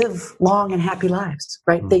 live long and happy lives,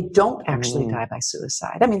 right? They don't actually die by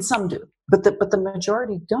suicide. I mean, some do, but the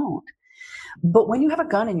majority don't. But when you have a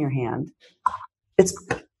gun in your hand, it's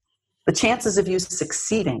the chances of you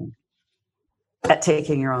succeeding at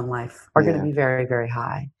taking your own life are going to be very, very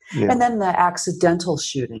high. Yeah. And then the accidental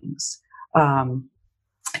shootings, and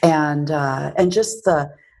just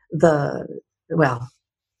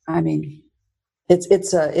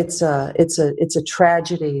it's a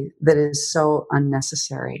tragedy that is so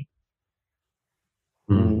unnecessary.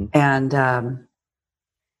 And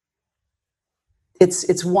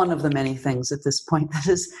it's one of the many things at this point that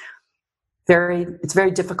is it's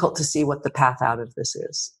very difficult to see what the path out of this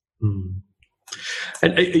is.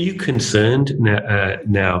 And are you concerned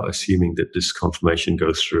now, assuming that this confirmation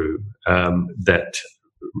goes through, that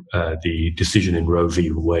the decision in Roe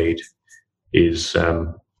v. Wade is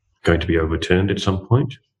going to be overturned at some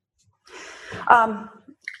point?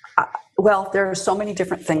 Well, there are so many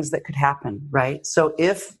different things that could happen, right? So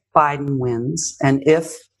if Biden wins, and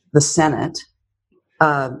if the Senate,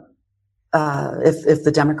 if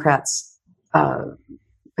the Democrats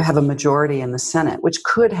have a majority in the Senate, which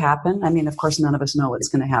could happen. I mean, of course, none of us know what's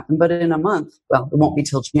going to happen, but in a month, well, it won't be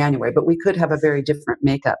till January, but we could have a very different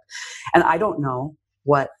makeup. And I don't know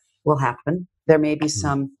what will happen. There may be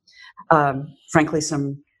some, frankly,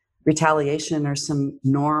 some retaliation or some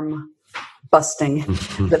norm busting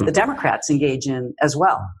that the Democrats engage in as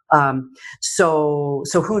well. So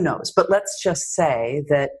who knows? But let's just say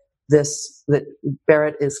that that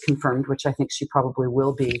Barrett is confirmed, which I think she probably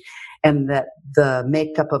will be, and that the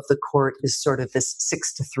makeup of the court is sort of this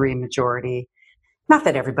 6-3 majority. Not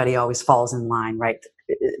that everybody always falls in line, right?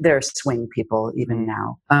 There are swing people even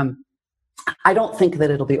now. I don't think that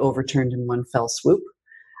it'll be overturned in one fell swoop.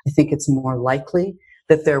 I think it's more likely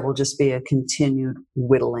that there will just be a continued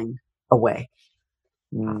whittling away.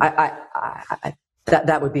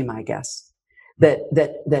 That would be my guess. That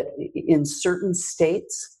in certain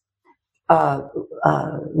states,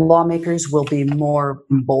 lawmakers will be more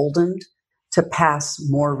emboldened to pass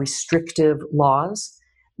more restrictive laws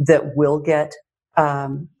that will get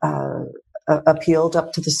appealed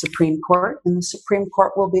up to the Supreme Court, and the Supreme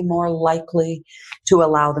Court will be more likely to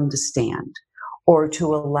allow them to stand, or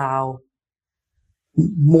to allow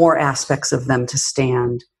more aspects of them to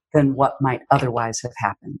stand than what might otherwise have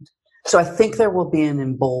happened. So I think there will be an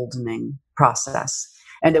emboldening process,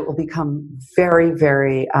 and it will become very,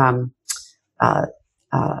 very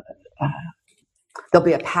there'll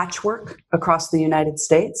be a patchwork across the United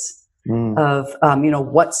States of,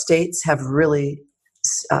 what states have really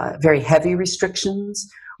very heavy restrictions,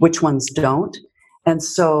 which ones don't. And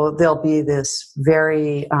so there'll be this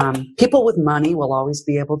very, people with money will always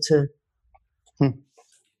be able to,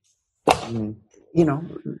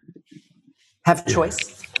 have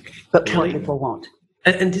choice, but poor people won't.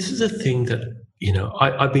 And this is a thing that,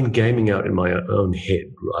 I've been gaming out in my own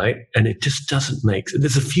head, right? And it just doesn't make sense.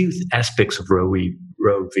 There's a few aspects of Roe v.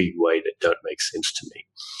 Wade that don't make sense to me,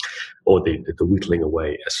 or the whittling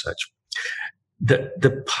away as such.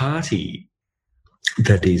 The party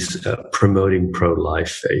that is promoting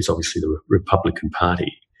pro-life is obviously the Republican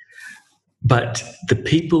Party. But the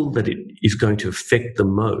people that it is going to affect the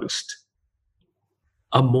most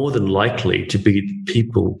are more than likely to be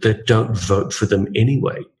people that don't vote for them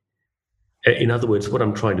anyway. In other words, what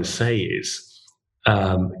I'm trying to say is,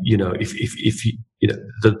 if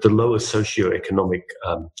the lower socioeconomic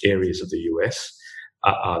areas of the US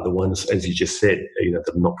are the ones, as you just said, that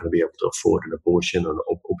are not going to be able to afford an abortion or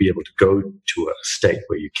be able to go to a state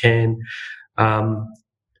where you can.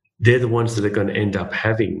 They're the ones that are going to end up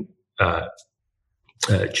having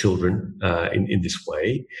children in this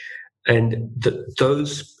way. And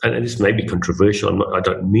those, and this may be controversial, I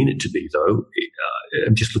don't mean it to be, though.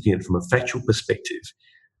 I'm just looking at it from a factual perspective.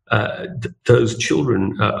 Those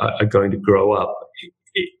children are going to grow up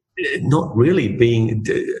not really being,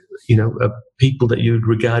 people that you would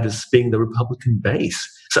regard as being the Republican base.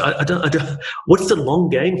 So I don't. What's the long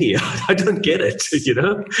game here? I don't get it.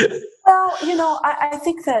 Well, I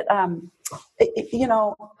think that,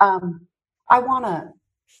 I want to.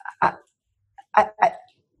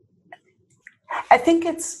 I think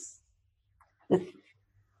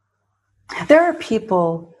there are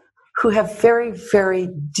people who have very, very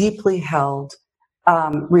deeply held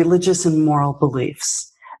religious and moral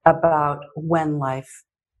beliefs about when life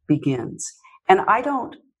begins. And I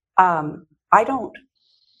don't,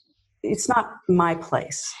 it's not my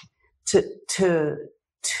place to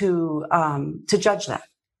judge that,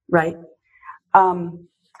 right?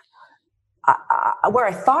 Where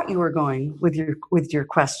I thought you were going with your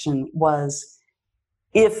question was,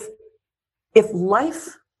 if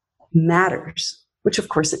life matters, which of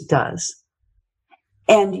course it does,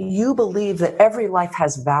 and you believe that every life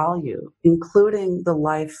has value, including the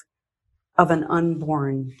life of an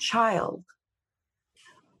unborn child,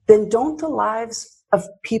 then don't the lives of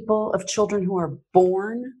children who are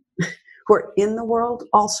born, who are in the world,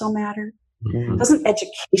 also matter? Mm-hmm. Doesn't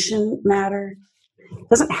education matter?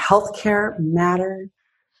 Doesn't healthcare matter?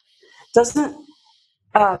 Doesn't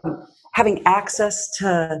having access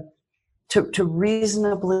to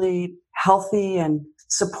reasonably healthy and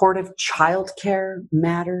supportive childcare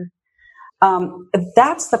matter?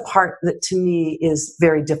 That's the part that to me is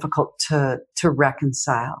very difficult to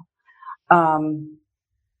reconcile.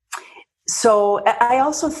 So I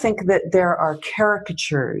also think that there are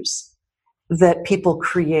caricatures that people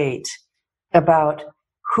create about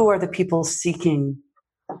who are the people seeking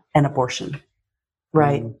an abortion,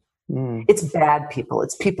 right? It's bad people.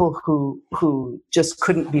 It's people who just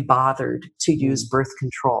couldn't be bothered to use birth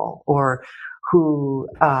control, or who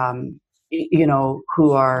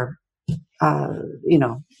who are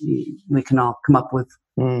we can all come up with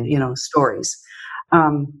stories,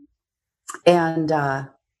 and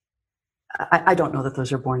I don't know that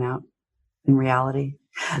those are borne out in reality.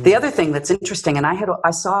 The other thing that's interesting, and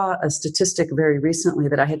I saw a statistic very recently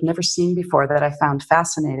that I had never seen before that I found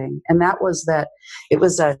fascinating, and that was that it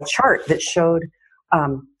was a chart that showed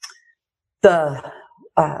the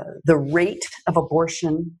rate of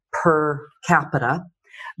abortion per capita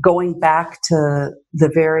going back to the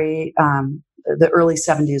early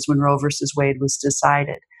 70s when Roe versus Wade was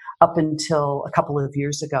decided, up until a couple of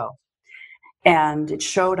years ago. And it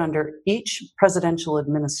showed under each presidential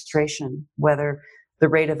administration whether the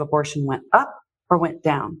rate of abortion went up or went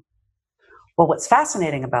down. Well, what's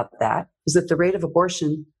fascinating about that is that the rate of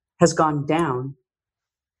abortion has gone down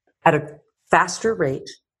at a faster rate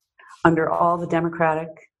under all the Democratic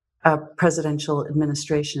presidential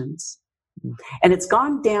administrations. And it's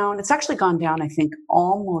actually gone down, I think,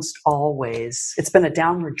 almost always. It's been a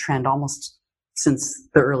downward trend almost since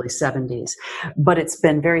the early 70s, but it's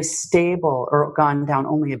been very stable or gone down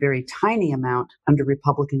only a very tiny amount under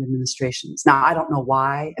Republican administrations. Now, I don't know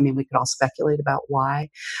why. I mean, we could all speculate about why,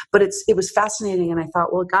 but it was fascinating. And I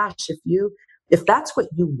thought, well, gosh, if that's what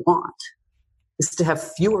you want, is to have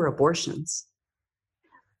fewer abortions,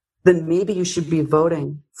 then maybe you should be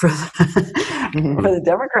voting for the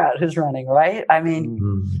Democrat who's running, right? I mean,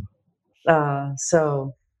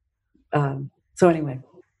 so anyway.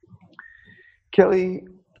 Kelly,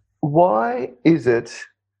 why is it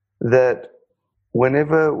that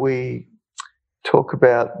whenever we talk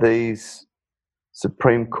about these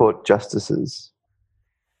Supreme Court justices,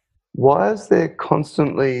 why is there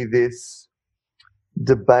constantly this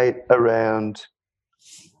debate around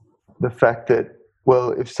the fact that,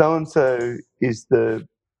 well, if so-and-so is the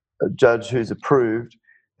judge who's approved,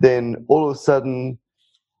 then all of a sudden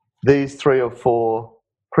these 3 or 4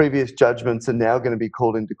 previous judgments are now going to be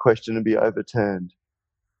called into question and be overturned?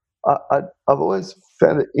 I've always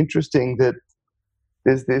found it interesting that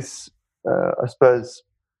there's this, I suppose,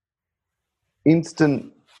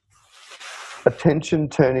 instant attention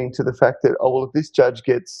turning to the fact that, oh, well, if this judge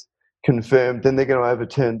gets confirmed, then they're going to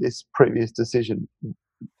overturn this previous decision.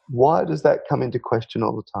 Why does that come into question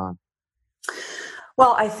all the time?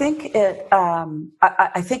 Well, I think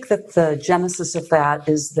I think that the genesis of that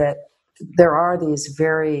is that there are these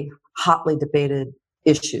very hotly debated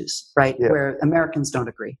issues, right, where Americans don't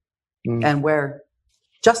agree, and where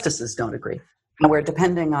justices don't agree, and where,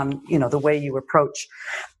 depending on the way you approach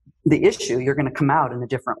the issue, you're going to come out in a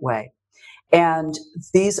different way. And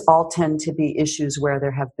these all tend to be issues where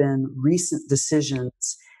there have been recent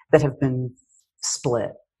decisions that have been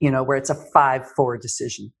split, where it's a 5-4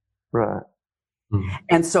 decision. Right.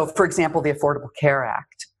 And so, for example, the Affordable Care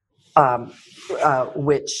Act,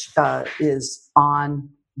 which is on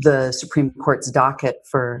the Supreme Court's docket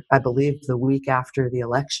for, I believe, the week after the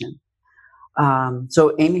election.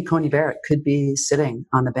 So Amy Coney Barrett could be sitting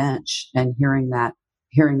on the bench and hearing that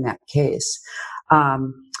case.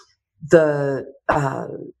 The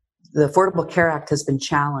Affordable Care Act has been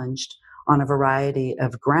challenged on a variety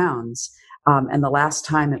of grounds, and the last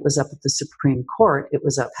time it was up at the Supreme Court, it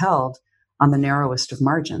was upheld on the narrowest of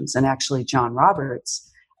margins. And actually, John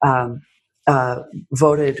Roberts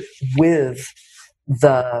voted with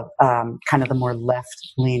the kind of the more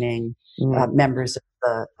left-leaning members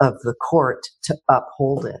of the court to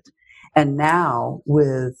uphold it. And now,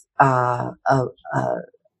 with a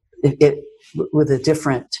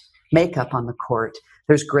different makeup on the court,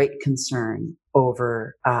 there's great concern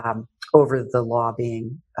over the law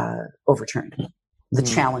being overturned, the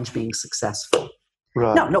challenge being successful.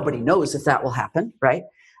 Right. Now, nobody knows if that will happen, right?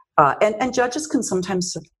 And judges can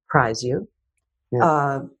sometimes surprise you.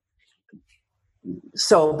 Yeah.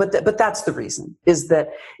 But that's the reason, is that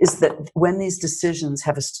when these decisions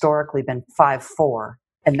have historically been 5-4,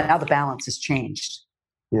 and now the balance has changed.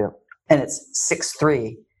 Yeah. And it's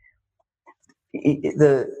 6-3.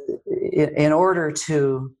 In order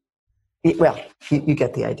to, well, you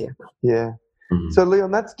get the idea. Yeah. Mm-hmm. So,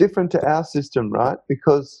 Leon, that's different to our system, right?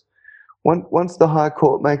 Because once the High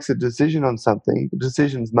Court makes a decision on something, the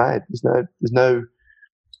decision's made. There's no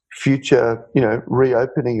future,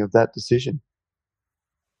 reopening of that decision.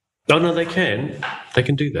 Oh, no, they can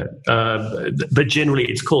do that. But generally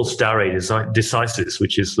it's called stare decisis,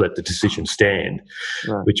 which is let the decision stand,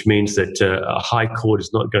 right. Which means that a high court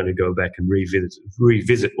is not going to go back and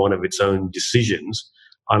revisit one of its own decisions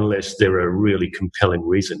unless there are really compelling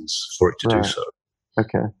reasons for it to do so.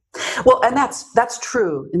 Okay. Well, and that's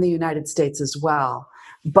true in the United States as well.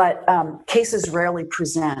 But cases rarely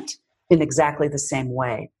present in exactly the same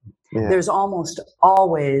way. Yeah. There's almost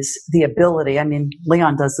always the ability. I mean,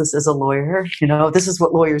 Leon does this as a lawyer. This is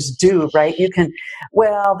what lawyers do, right? You can,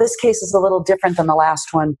 this case is a little different than the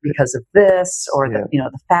last one because of this, or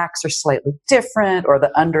the facts are slightly different, or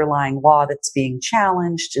the underlying law that's being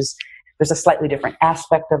challenged there's a slightly different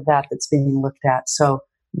aspect of that that's being looked at. So,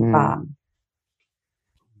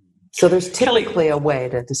 so there's typically a way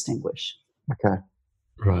to distinguish. Okay.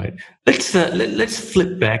 Right. Let's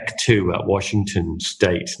flip back to Washington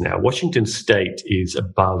State now. Washington State is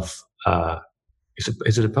above.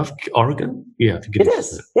 Is it above Oregon? Yeah, I think it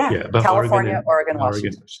is. It is. Yeah. Above California, Oregon,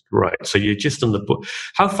 Washington. Right. So you're just on the.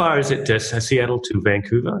 How far is it to Seattle to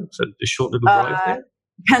Vancouver? Is it a short little drive there?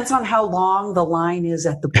 Depends on how long the line is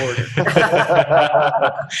at the border.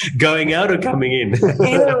 Going out or coming in?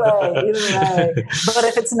 Either way. But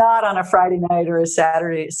if it's not on a Friday night or a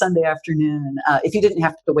Sunday afternoon, if you didn't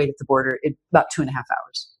have to wait at the border, about 2.5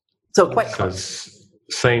 hours. So quite close.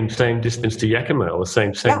 Same distance to Yakima, or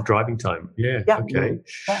same driving time. Yeah. Okay.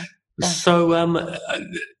 Yeah. So,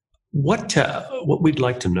 what we'd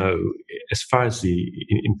like to know, as far as the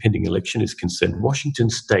impending election is concerned, Washington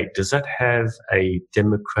State, does that have a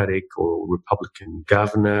Democratic or Republican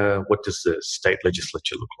governor? What does the state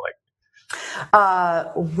legislature look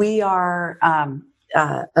like? We are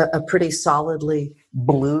a pretty solidly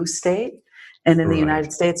blue state. And in the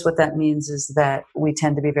United States, what that means is that we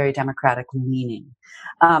tend to be very Democratic leaning.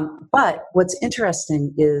 But what's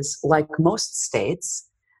interesting is, like most states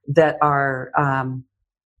that are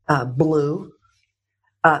blue,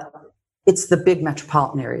 it's the big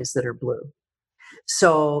metropolitan areas that are blue.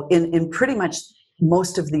 So in pretty much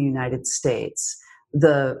most of the United States,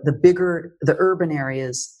 the urban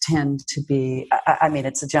areas tend to be, I mean,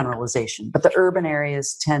 it's a generalization, but the urban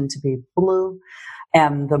areas tend to be blue,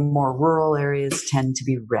 and the more rural areas tend to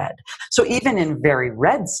be red. So even in very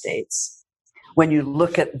red states, when you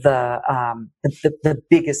look at the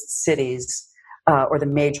biggest cities or the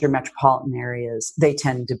major metropolitan areas, they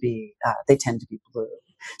tend to be blue.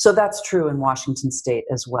 So that's true in Washington State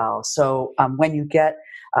as well. So when you get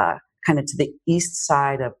kind of to the east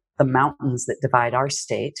side of the mountains that divide our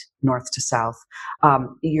state, north to south,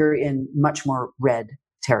 you're in much more red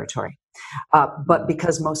territory. But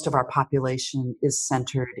because most of our population is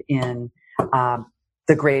centered in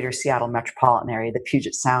the greater Seattle metropolitan area, the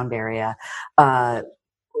Puget Sound area,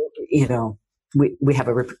 we have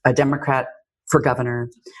a Democrat for governor.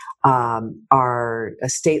 Our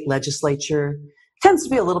state legislature tends to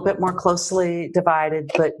be a little bit more closely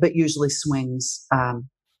divided, but usually swings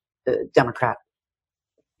Democrat,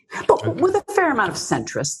 but with a fair amount of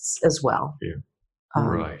centrists as well. Yeah,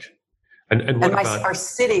 right. And what about our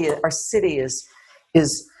city? Our city is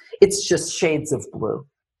it's just shades of blue.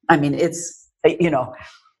 I mean, it's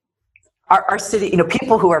our city.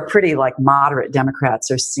 People who are pretty like moderate Democrats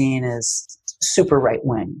are seen as super right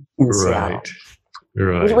wing in Seattle,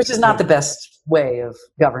 right? Which is not the best way of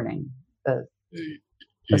governing a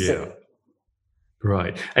city.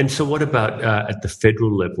 Right. And so, what about at the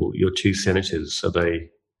federal level? Your two senators, are they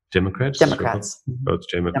Democrats? Democrats. Both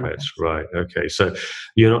Democrats, right. Okay. So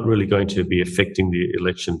you're not really going to be affecting the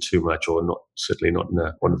election too much, or certainly not in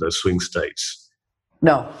one of those swing states.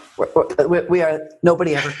 No, we are.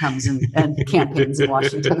 Nobody ever comes and campaigns in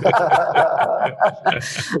Washington.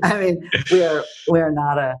 I mean, we're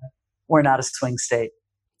not a swing state.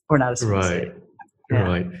 We're not a swing state. Yeah.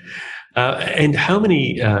 Right. And how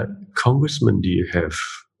many congressmen do you have?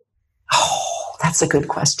 Oh, that's a good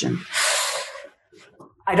question.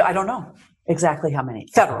 I don't know exactly how many.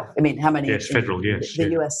 Federal. I mean, how many? Yes, federal, yes. The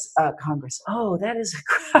U.S. Congress. Oh, that is,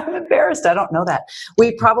 I'm embarrassed. I don't know that.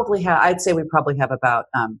 We probably have, I'd say we probably have about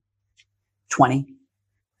 20,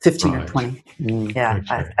 15 or 20. Yeah,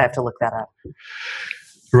 okay. I have to look that up.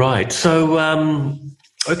 Right. So,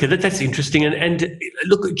 okay, that's interesting. And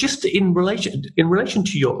look, just in relation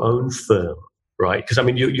to your own firm, right? Because I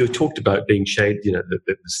mean, you talked about being shade,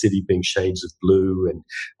 the city being shades of blue, and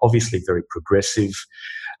obviously very progressive.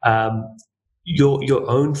 Your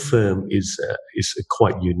own firm is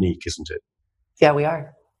quite unique, isn't it? Yeah, we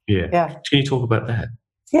are. Yeah. Can you talk about that?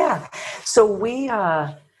 Yeah. So we,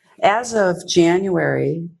 as of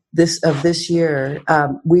January of this year,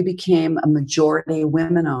 we became a majority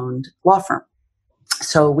women-owned law firm.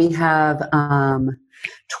 So we have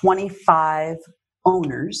 25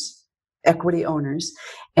 owners, equity owners,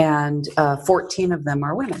 and 14 of them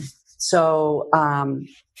are women. So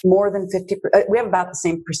more than 50%, we have about the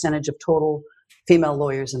same percentage of total female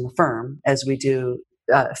lawyers in the firm as we do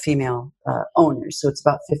female owners. So it's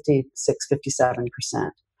about 56,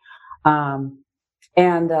 57%.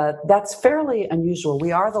 And that's fairly unusual.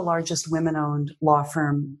 We are the largest women-owned law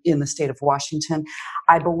firm in the state of Washington.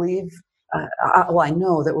 I believe, I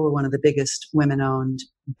know that we're one of the biggest women-owned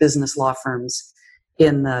business law firms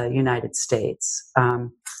in the United States.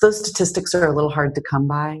 Those statistics are a little hard to come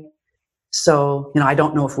by. So, I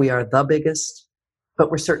don't know if we are the biggest, but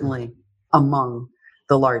we're certainly among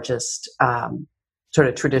the largest sort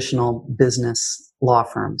of traditional business law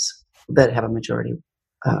firms that have a majority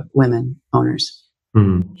women owners.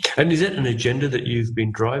 Mm. And is that an agenda that you've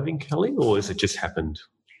been driving, Kelly, or has it just happened?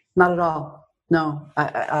 Not at all. No.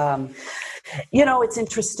 It's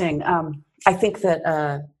interesting. I think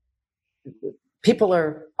that people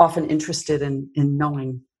are often interested in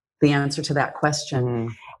knowing the answer to that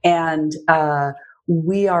question. And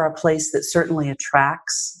we are a place that certainly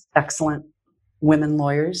attracts excellent women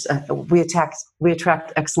lawyers. We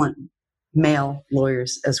attract excellent male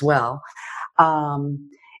lawyers as well.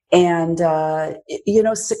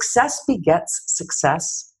 Success begets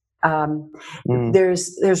success.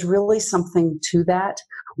 There's really something to that.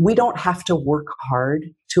 We don't have to work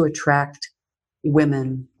hard to attract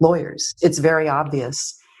women lawyers. It's very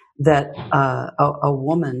obvious that a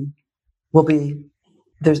woman will be.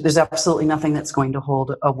 There's absolutely nothing that's going to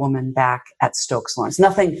hold a woman back at Stokes Lawrence.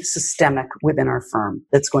 Nothing systemic within our firm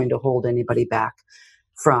that's going to hold anybody back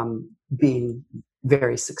from being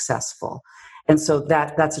very successful. And so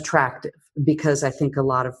that's attractive, because I think a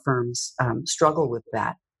lot of firms struggle with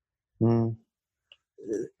that.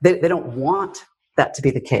 They don't want that to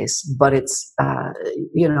be the case, but it's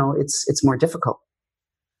more difficult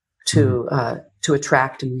to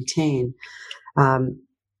attract and retain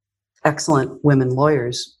excellent women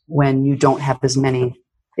lawyers when you don't have as many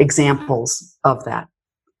examples of that.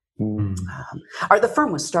 The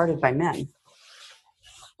firm was started by men.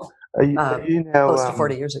 Are you now close to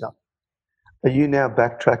 40 years ago? Are you now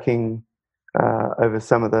backtracking over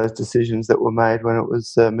some of those decisions that were made when it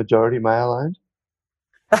was majority male owned?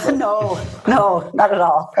 No, not at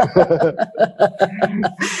all.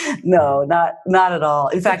 No, not at all.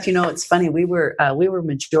 In fact, it's funny. We were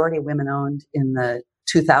majority women owned in the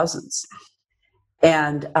 2000s,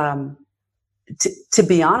 and to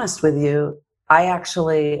be honest with you, I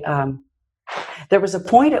actually there was a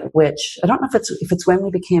point at which, I don't know if it's when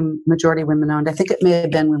we became majority women owned. I think it may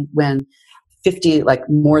have been when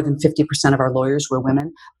more than 50% of our lawyers were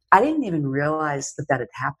women. I didn't even realize that had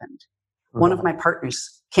happened. One of my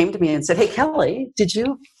partners came to me and said, "Hey, Kelly, did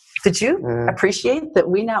you appreciate that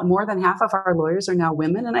more than half of our lawyers are now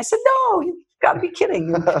women?" And I said, "No, you've got to be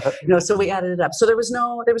kidding." So we added it up. So there was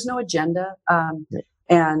no agenda.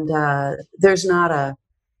 And there's not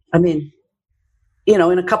in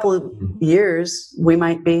a couple of years, we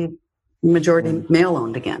might be majority male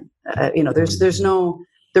owned again.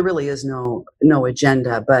 There really is no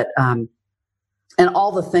agenda, but, and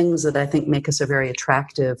all the things that I think make us a very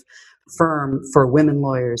attractive firm for women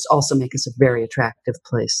lawyers also make us a very attractive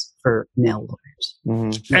place for male lawyers.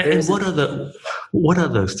 And what are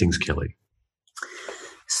those things, Kelly?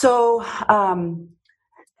 So,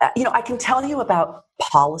 I can tell you about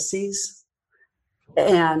policies,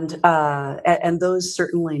 and those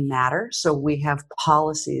certainly matter. So we have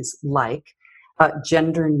policies like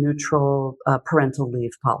gender-neutral parental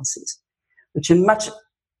leave policies, which in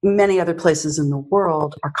many other places in the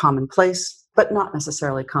world are commonplace, but not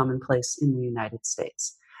necessarily commonplace in the United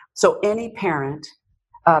States. So any parent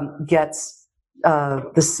gets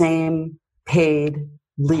the same paid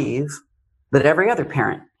leave that every other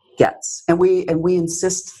parent gets, and we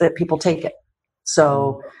insist that people take it.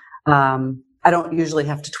 So I don't usually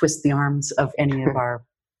have to twist the arms of any of our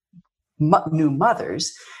new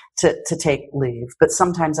mothers to take leave, but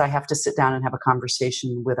sometimes I have to sit down and have a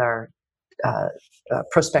conversation with our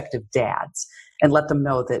prospective dads and let them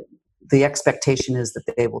know that the expectation is that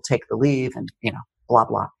they will take the leave, and blah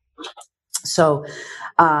blah. So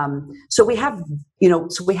we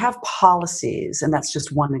have policies, and that's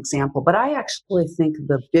just one example. But I actually think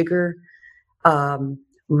the bigger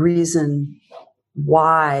reason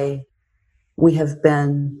why we have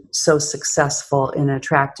been so successful in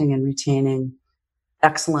attracting and retaining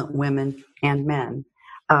excellent women and men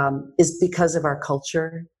is because of our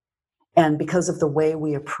culture and because of the way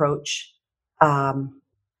we approach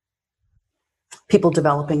people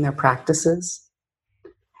developing their practices,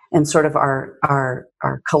 and sort of our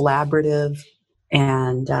collaborative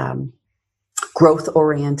and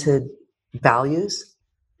growth-oriented values.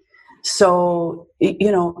 So,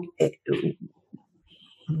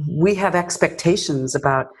 we have expectations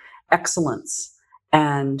about excellence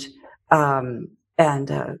and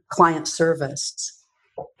client service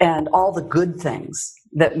and all the good things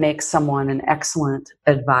that make someone an excellent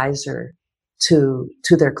advisor to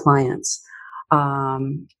their clients,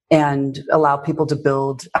 and allow people to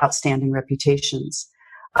build outstanding reputations.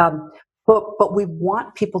 But we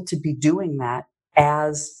want people to be doing that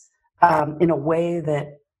as in a way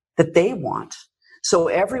that they want. So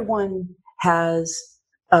everyone has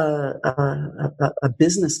a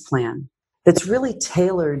business plan that's really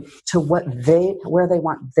tailored to where they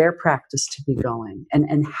want their practice to be going,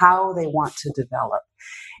 and how they want to develop.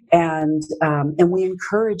 And we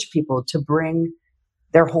encourage people to bring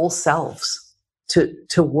their whole selves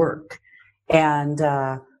to work. And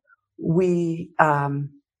I meet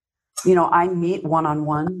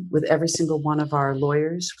one-on-one with every single one of our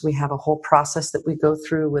lawyers. We have a whole process that we go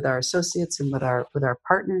through with our associates and with our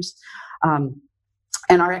partners. And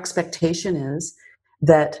our expectation is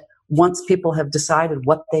that once people have decided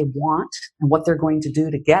what they want and what they're going to do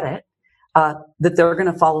to get it, that they're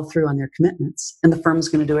going to follow through on their commitments, and the firm's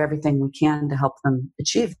going to do everything we can to help them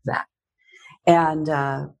achieve that. And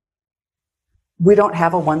we don't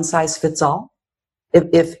have a one-size-fits-all.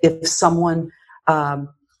 If someone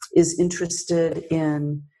is interested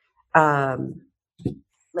in,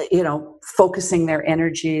 focusing their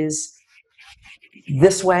energies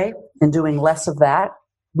this way and doing less of that,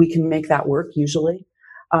 we can make that work usually.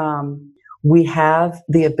 We have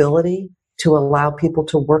the ability to allow people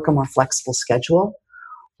to work a more flexible schedule,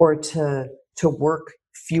 or to work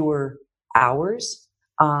fewer hours.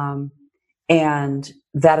 And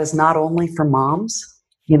that is not only for moms.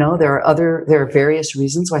 There are various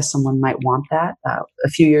reasons why someone might want that. A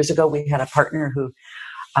few years ago, we had a partner who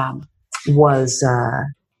was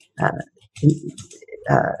an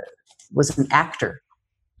actor,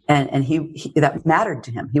 and he that mattered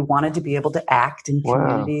to him. He wanted to be able to act in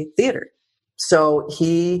community theater, so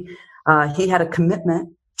he had a commitment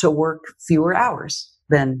to work fewer hours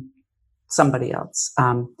than somebody else.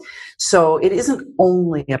 So it isn't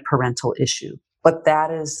only a parental issue, but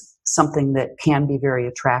that is something that can be very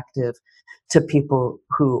attractive to people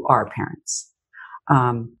who are parents.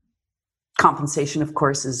 Compensation, of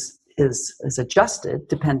course, is adjusted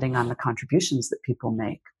depending on the contributions that people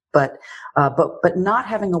make. But not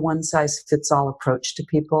having a one-size-fits-all approach to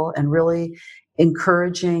people, and really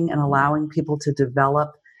encouraging and allowing people to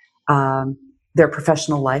develop their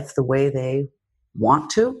professional life the way they want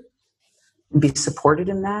to, and be supported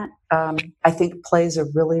in that, I think plays a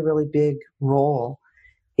really, really big role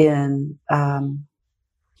in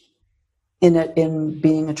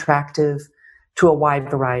being attractive to a wide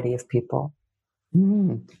variety of people,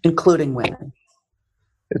 including women.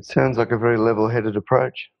 It sounds like a very level-headed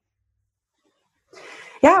approach.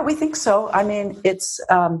 Yeah, we think so. I mean, it's,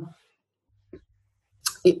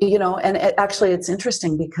 actually it's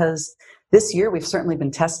interesting because this year we've certainly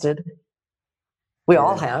been tested. We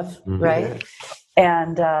all have, right?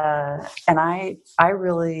 Yeah. And I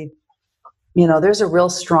really, there's a real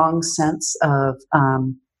strong sense of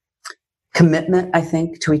commitment, I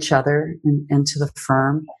think, to each other and to the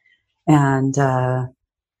firm. And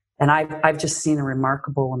I've just seen a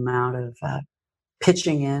remarkable amount of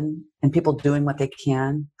pitching in, and people doing what they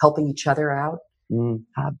can, helping each other out,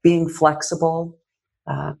 being flexible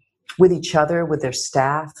with each other, with their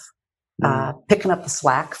staff, picking up the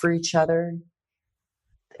slack for each other,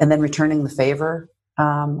 and then returning the favor.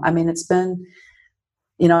 I mean, it's been,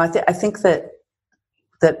 I think that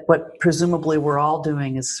what presumably we're all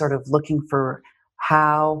doing is sort of looking for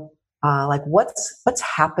how, what's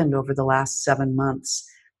happened over the last 7 months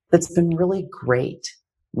that's been really great.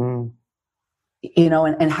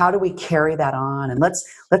 And how do we carry that on? And let's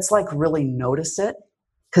really notice it,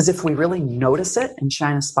 because if we really notice it and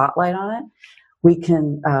shine a spotlight on it, we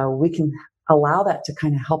can allow that to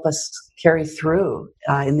kind of help us carry through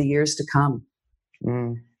in the years to come.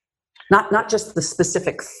 Not just the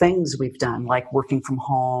specific things we've done, like working from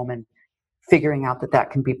home and figuring out that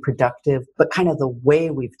can be productive, but kind of the way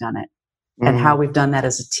we've done it and how we've done that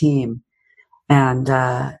as a team, and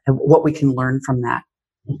what we can learn from that.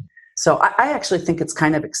 So I actually think it's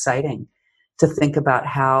kind of exciting to think about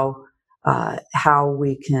how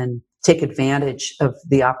we can take advantage of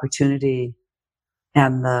the opportunity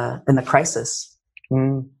and the crisis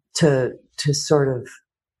to sort of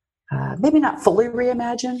maybe not fully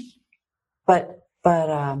reimagine, but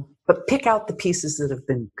pick out the pieces that have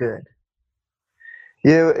been good.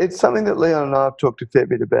 Yeah, it's something that Leon and I have talked a fair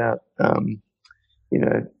bit about.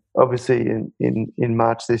 Obviously in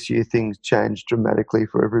March this year, things changed dramatically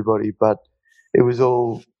for everybody, but it was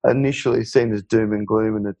all initially seen as doom and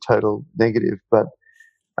gloom and a total negative. But,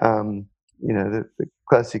 the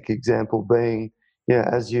classic example being,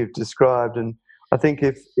 as you've described, and I think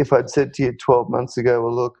if I'd said to you 12 months ago,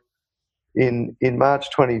 well, look, in March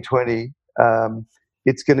 2020,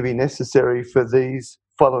 it's going to be necessary for these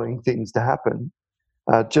following things to happen,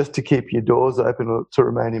 just to keep your doors open or to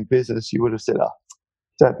remain in business, you would have said, oh,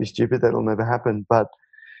 don't be stupid, that'll never happen. But,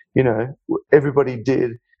 everybody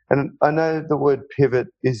did. And I know the word pivot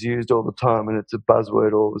is used all the time and it's a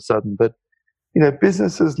buzzword all of a sudden, but,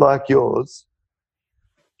 businesses like yours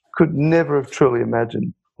could never have truly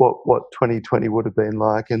imagined what 2020 would have been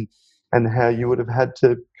like and how you would have had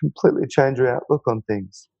to completely change your outlook on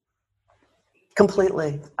things.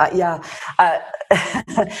 Completely. Yeah.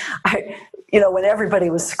 When everybody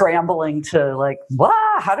was scrambling to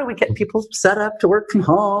how do we get people set up to work from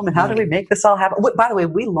home and how do we make this all happen? By the way,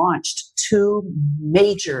 we launched 2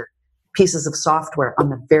 major pieces of software on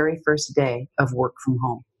the very first day of work from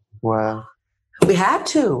home. Wow. We had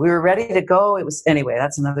to. We were ready to go. Anyway,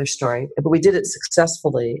 that's another story. But we did it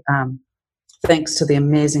successfully, thanks to the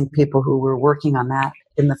amazing people who were working on that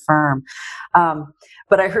in the firm.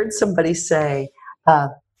 But I heard somebody say,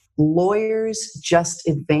 lawyers just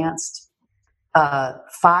advanced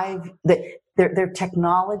their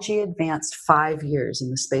technology advanced 5 years in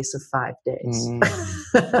the space of 5 days.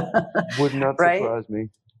 Would not surprise me.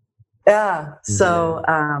 Yeah. So,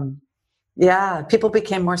 people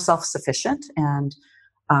became more self-sufficient and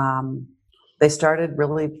they started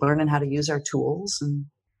really learning how to use our tools. And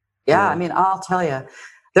I mean, I'll tell you,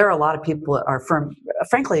 there are a lot of people at our firm,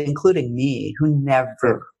 frankly, including me, who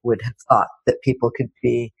never would have thought that people could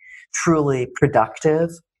be truly productive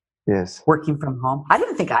working from home. I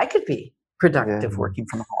didn't think I could be productive working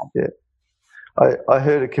from home. Yeah. I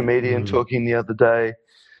heard a comedian talking the other day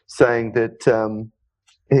saying that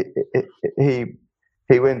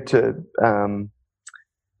he went to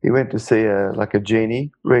see a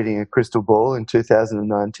genie reading a crystal ball in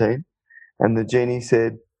 2019, and the genie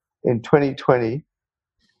said, in 2020,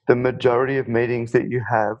 the majority of meetings that you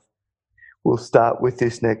have will start with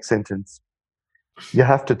this next sentence. You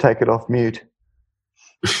have to take it off mute.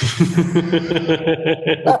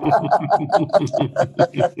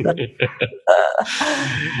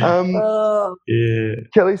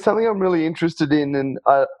 Kelly, something I'm really interested in, and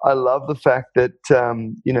I love the fact that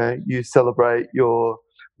you celebrate your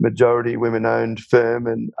majority women-owned firm,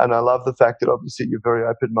 and I love the fact that obviously you're very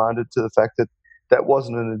open-minded to the fact that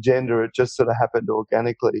wasn't an agenda; it just sort of happened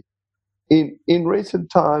organically. In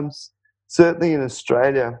recent times, certainly in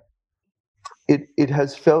Australia, it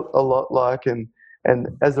has felt a lot like and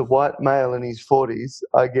as a white male in his 40s,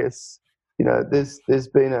 I guess, there's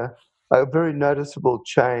been a very noticeable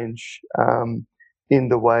change in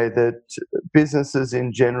the way that businesses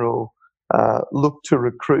in general look to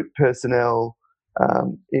recruit personnel,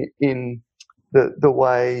 in the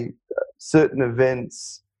way certain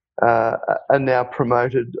events are now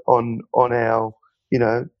promoted on our,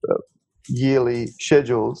 yearly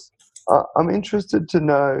schedules. I'm interested to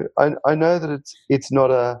know, I know that it's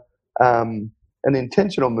not an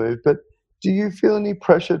intentional move, but do you feel any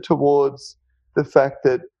pressure towards the fact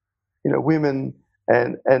that women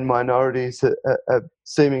and minorities have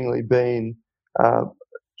seemingly been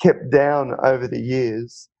kept down over the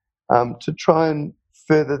years, to try and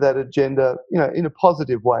further that agenda, in a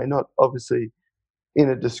positive way, not obviously in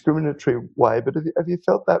a discriminatory way, but have you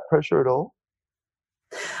felt that pressure at all?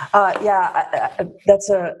 That's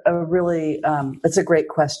a really it's a great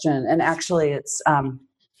question, and actually it's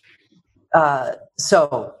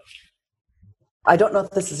so I don't know if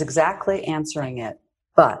this is exactly answering it,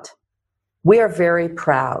 but we are very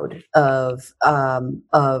proud of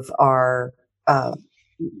our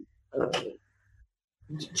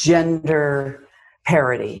gender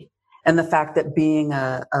parity and the fact that being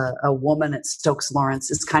a woman at Stokes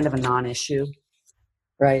Lawrence is kind of a non-issue,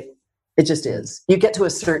 right? It just is. You get to a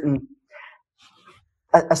certain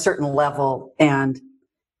level, and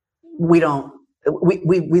we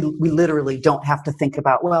literally don't have to think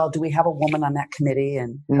about, well, do we have a woman on that committee?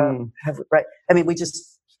 And right? I mean,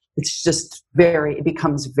 it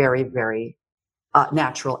becomes very, very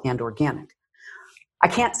natural and organic. I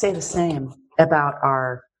can't say the same about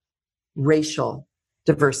our racial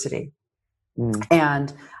diversity.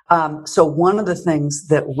 And so one of the things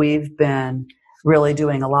that we've been really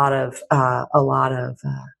doing a lot of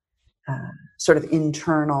sort of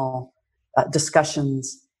internal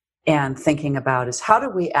discussions and thinking about is, how do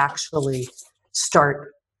we actually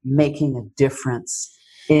start making a difference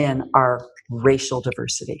in our racial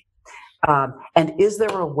diversity? And is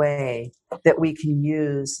there a way that we can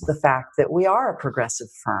use the fact that we are a progressive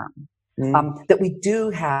firm, that we do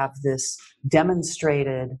have this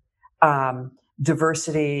demonstrated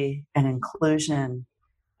diversity and inclusion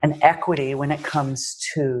and equity when it comes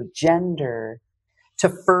to gender, to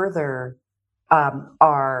further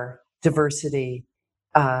our diversity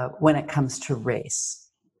when it comes to race.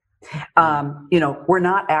 We're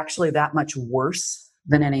not actually that much worse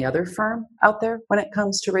than any other firm out there when it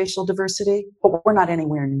comes to racial diversity, but we're not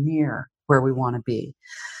anywhere near where we want to be.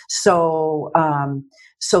 So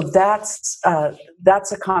that's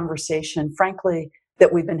a conversation, frankly,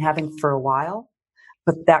 that we've been having for a while,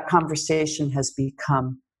 but that conversation has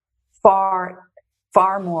become far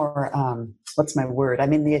more, what's my word? I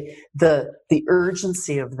mean, the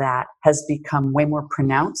urgency of that has become way more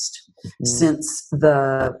pronounced since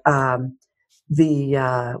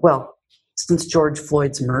since George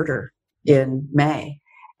Floyd's murder in May.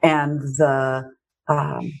 And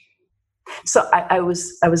so I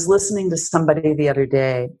was listening to somebody the other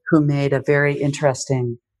day who made a very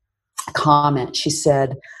interesting comment. She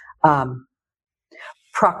said,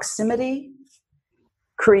 proximity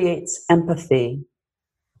creates empathy,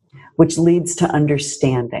 which leads to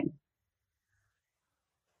understanding.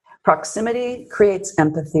 Proximity creates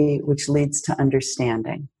empathy, which leads to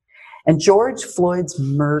understanding. And George Floyd's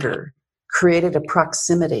murder created a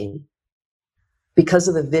proximity because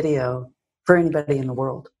of the video for anybody in the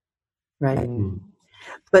world, right? Mm-hmm.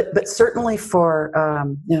 But certainly for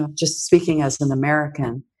just speaking as an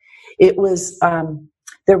American, it was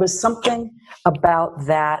there was something about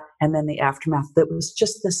that, and then the aftermath that was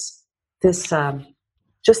just this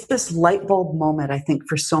light bulb moment, I think,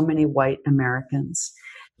 for so many white Americans,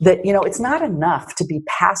 that it's not enough to be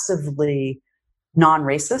passively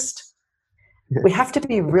non-racist. We have to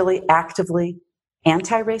be really actively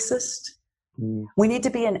anti-racist. We need to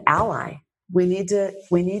be an ally. We need to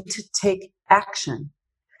take action.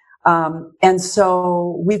 And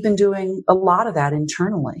so we've been doing a lot of that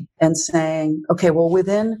internally and saying, okay, well,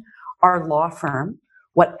 within our law firm,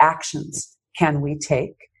 what actions can we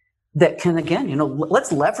take that can, again,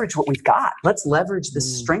 let's leverage what we've got. Let's leverage the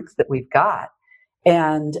strength that we've got.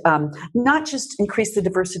 And not just increase the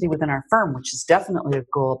diversity within our firm, which is definitely a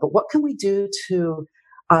goal, but what can we do to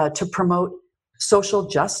promote social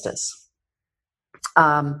justice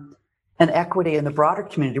and equity in the broader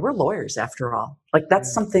community? We're lawyers, after all. Like,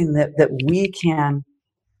 that's something that we can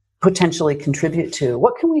potentially contribute to.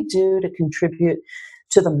 What can we do to contribute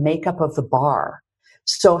to the makeup of the bar?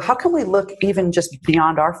 So how can we look even just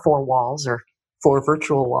beyond our four walls, or 4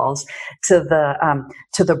 virtual walls, to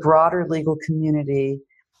the broader legal community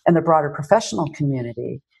and the broader professional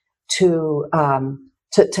community to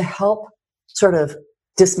help sort of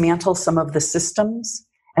dismantle some of the systems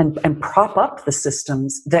and prop up the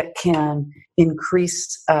systems that can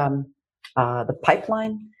increase the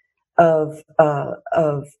pipeline of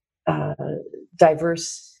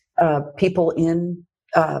diverse people in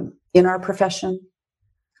our profession.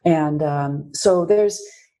 And so there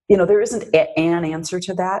isn't an answer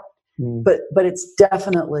to that, but it's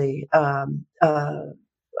definitely a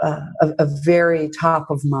very top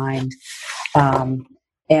of mind.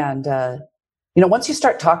 Once you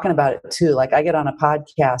start talking about it too, like I get on a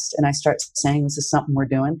podcast and I start saying this is something we're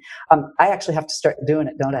doing, I actually have to start doing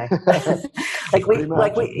it, don't I?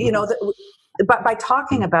 By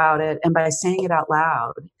talking about it and by saying it out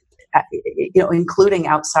loud, including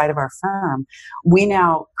outside of our firm, we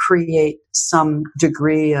now create some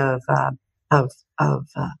degree of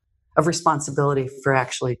responsibility for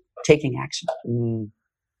actually taking action,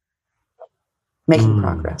 making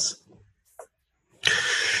progress.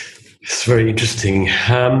 It's very interesting.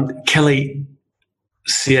 Kelly,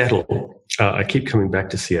 Seattle. I keep coming back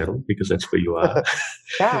to Seattle because that's where you are.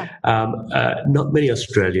 Yeah. Not many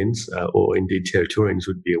Australians or indeed Territorians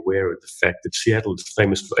would be aware of the fact that Seattle is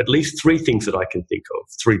famous for at least 3 things that I can think of,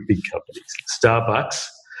 3 big companies: Starbucks,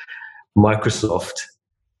 Microsoft,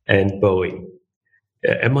 and Boeing.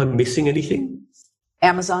 Am I missing anything?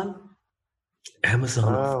 Amazon,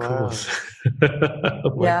 of course.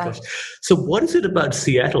 Oh my yeah. gosh. So what is it about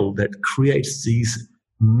Seattle that creates these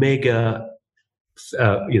mega,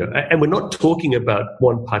 and we're not talking about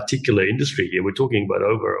one particular industry here. We're talking about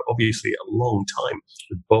over, obviously, a long time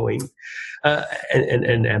with Boeing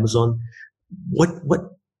and Amazon. What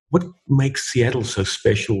makes Seattle so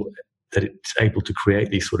special that it's able to create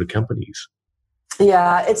these sort of companies?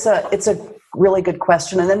 Yeah, it's a really good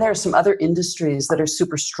question. And then there are some other industries that are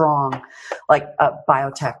super strong, like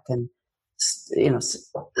biotech and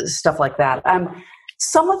stuff like that.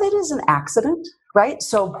 Some of it is an accident, right?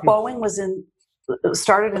 So Boeing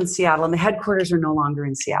started in Seattle, and the headquarters are no longer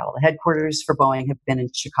in Seattle. The headquarters for Boeing have been in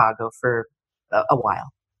Chicago for a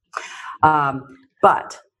while.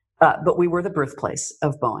 But we were the birthplace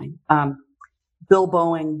of Boeing. Bill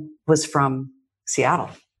Boeing was from Seattle,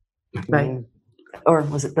 right? or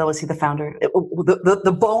was it Bill? Was he the founder?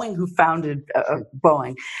 The Boeing who founded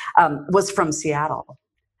Boeing was from Seattle.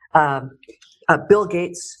 Bill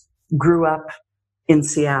Gates grew up in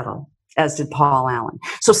Seattle, as did Paul Allen.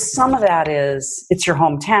 So some of that is it's your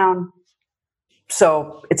hometown,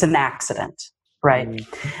 so it's an accident, right?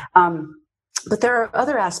 But there are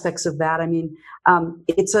other aspects of that. I mean,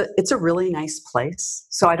 it's a really nice place.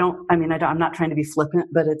 So I'm not trying to be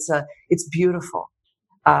flippant, but it's beautiful.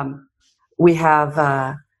 We have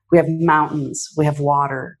mountains, we have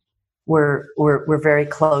water. We're very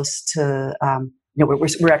close to,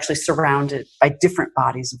 we're actually surrounded by different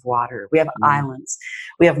bodies of water. We have islands.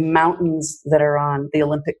 We have mountains that are on the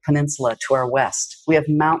Olympic Peninsula to our west. We have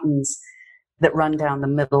mountains that run down the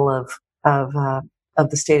middle of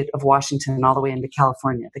the state of Washington all the way into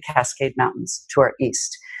California, the Cascade Mountains to our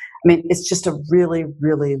east. I mean, it's just a really,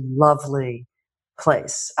 really lovely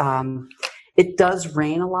place. It does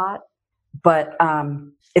rain a lot, but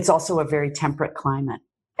it's also a very temperate climate.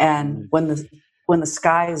 And when the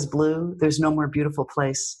sky is blue, there's no more beautiful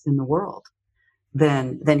place in the world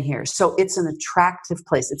than here. So it's an attractive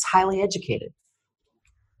place. It's highly educated.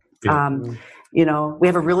 Yeah. We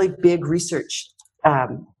have a really big research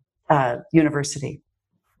university.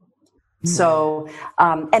 So,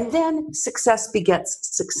 and then success begets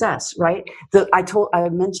success, right? I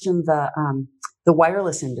mentioned the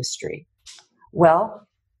wireless industry. Well,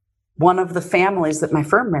 one of the families that my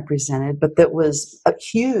firm represented, but that was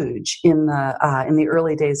huge in the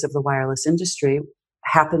early days of the wireless industry,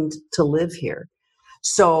 happened to live here.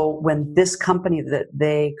 So when this company that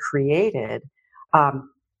they created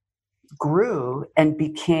grew and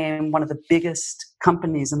became one of the biggest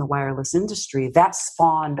companies in the wireless industry, that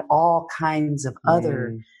spawned all kinds of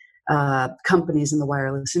other companies in the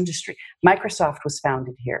wireless industry. Microsoft was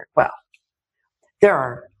founded here. Well, there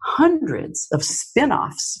are hundreds of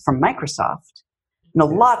spin-offs from Microsoft,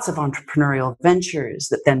 lots of entrepreneurial ventures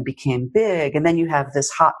that then became big. And then you have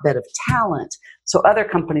this hotbed of talent. So other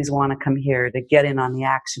companies want to come here to get in on the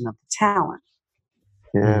action of the talent.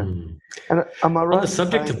 Yeah. And am I right? On the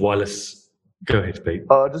subject of wireless, go ahead, Pete.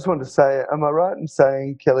 I just wanted to say, am I right in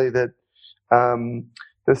saying, Kelly, that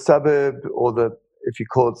the suburb, or if you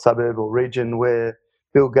call it suburb or region, where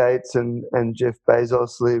Bill Gates and Jeff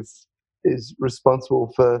Bezos live, is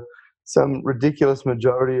responsible for some ridiculous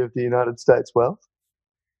majority of the United States wealth?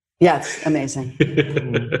 Yeah, it's amazing.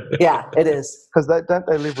 Yeah, it is. Because don't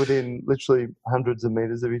they live within literally hundreds of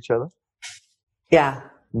meters of each other? Yeah.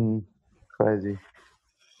 Crazy.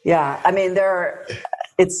 Yeah, I mean,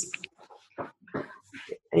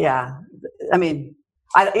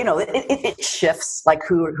 it shifts, like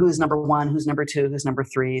who's number one, who's number two, who's number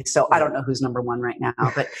three. So I don't know who's number one right now,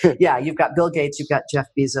 but yeah, you've got Bill Gates, you've got Jeff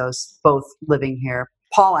Bezos, both living here.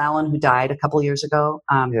 Paul Allen, who died a couple of years ago,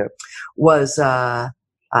 was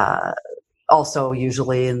also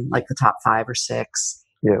usually in like the top 5 or 6.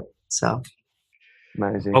 Yeah. So.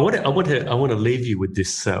 Amazing. I want to leave you with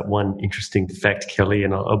this one interesting fact, Kelly,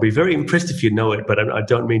 and I'll be very impressed if you know it, but I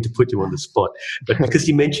don't mean to put you on the spot. But because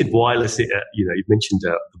you mentioned wireless, you mentioned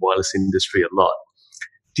the wireless industry a lot.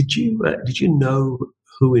 Did you know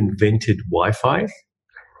who invented Wi-Fi?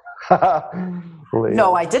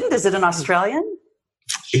 No, I didn't. Is it an Australian?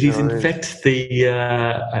 It is, in fact,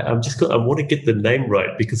 I want to get the name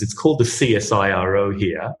right because it's called the CSIRO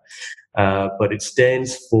here. But it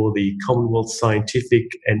stands for the Commonwealth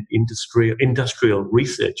Scientific and Industrial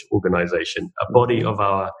Research Organisation, a body of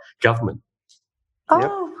our government.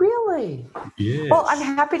 Oh, really? Yes. Well, I'm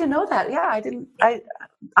happy to know that. Yeah,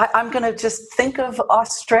 I'm going to just think of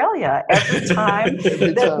Australia every time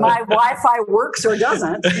that my Wi-Fi works or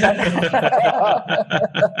doesn't.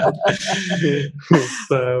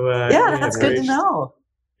 That's good to know.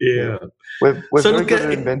 Yeah. We're very good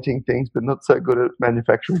at inventing things, but not so good at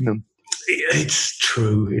manufacturing them. It's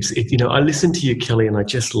true. I listen to you, Kelly, and I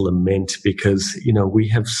just lament because, we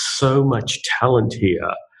have so much talent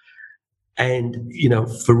here. And,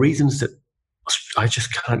 for reasons that I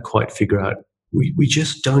just can't quite figure out, we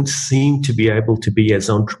just don't seem to be able to be as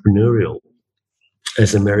entrepreneurial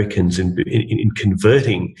as Americans in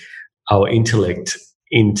converting our intellect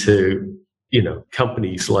into,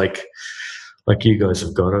 companies like you guys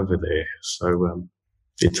have got over there. So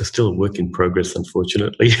it's still a work in progress,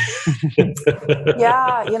 unfortunately.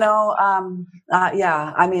 Yeah,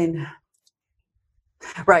 I mean,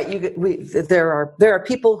 right. There are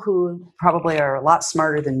people who probably are a lot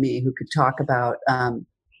smarter than me who could talk about, all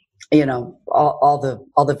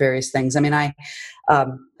the various things. I mean,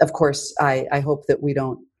 of course, I hope that we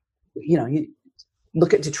don't, you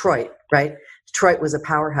look at Detroit, right? Detroit was a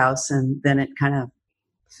powerhouse and then it kind of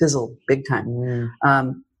fizzled big time.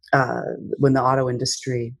 when the auto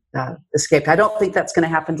industry escaped. I don't think that's going to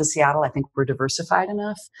happen to Seattle. I think we're diversified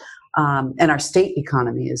enough, and our state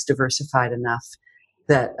economy is diversified enough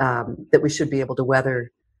that that we should be able to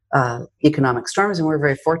weather economic storms, and we're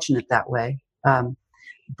very fortunate that way.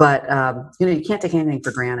 But you can't take anything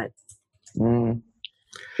for granted.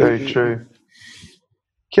 Very true.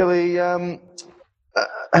 Kelly,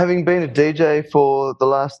 having been a DJ for the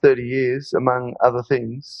last 30 years, among other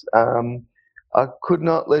things, I could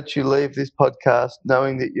not let you leave this podcast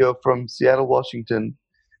knowing that you're from Seattle, Washington,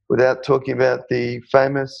 without talking about the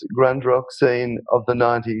famous grunge rock scene of the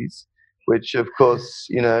 90s, which, of course,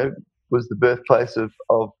 was the birthplace of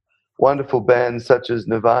wonderful bands such as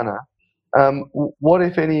Nirvana. What,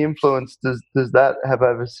 if any, influence does that have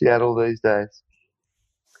over Seattle these days?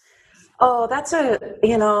 Oh, that's a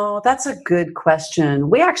good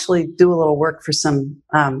question. We actually do a little work for some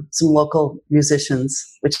local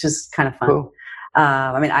musicians, which is kind of fun. Cool.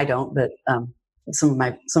 I don't, but some of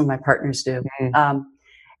my partners do.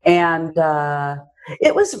 And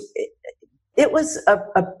it was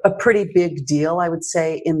a pretty big deal, I would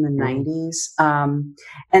say, in the 90s.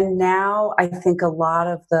 And now I think a lot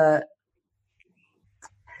of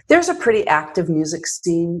there's a pretty active music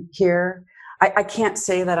scene here. I can't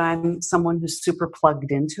say that I'm someone who's super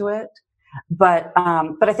plugged into it, but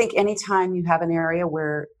I think anytime you have an area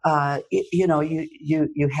where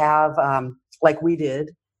you have like we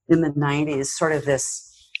did in the 90s, sort of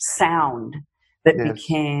this sound that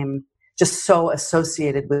became just so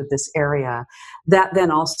associated with this area, that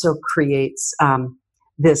then also creates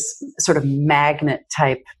this sort of magnet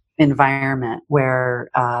type environment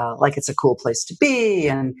where like it's a cool place to be,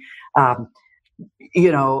 and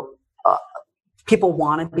people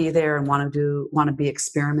want to be there and want to be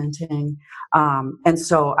experimenting, and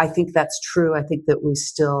so I think that's true. I think that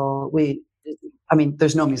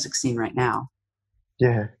there's no music scene right now.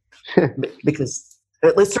 Yeah, because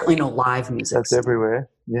at least certainly no live music. That's everywhere.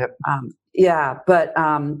 Yep. But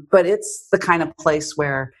it's the kind of place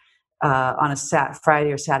where on a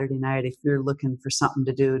Friday or Saturday night, if you're looking for something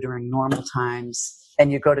to do during normal times,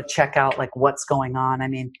 and you go to check out like what's going on,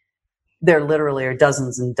 there literally are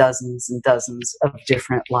dozens and dozens and dozens of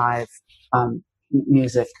different live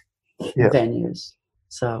music venues.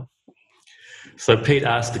 So Pete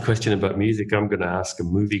asked the question about music. I'm going to ask a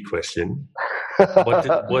movie question.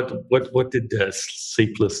 What did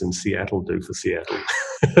Sleepless in Seattle do for Seattle?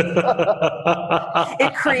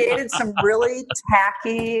 It created some really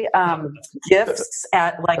tacky gifts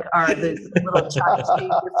at the little tchotchke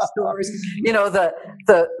gift stores.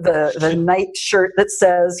 The night shirt that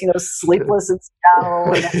says "Sleepless in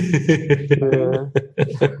Seattle."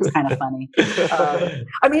 It's kind of funny.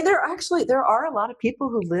 There are a lot of people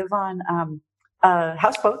who live on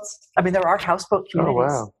houseboats. There are houseboat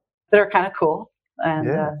communities that are kind of cool. And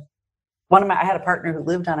I had a partner who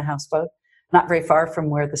lived on a houseboat, not very far from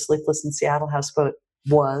where the Sleepless in Seattle houseboat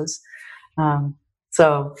was. There's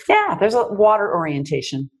a water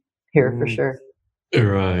orientation here for sure.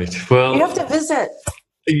 Right. Well, you have to visit.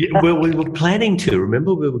 Well, we were planning to.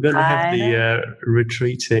 Remember, we were going to have the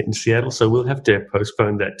retreat in Seattle, so we'll have to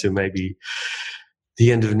postpone that to maybe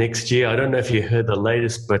the end of next year. I don't know if you heard the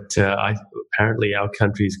latest, but apparently our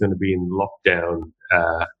country is going to be in lockdown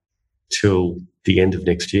till the end of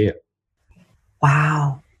next year.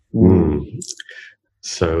 Wow.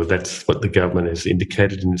 So that's what the government has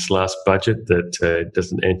indicated in its last budget, that it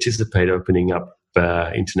doesn't anticipate opening up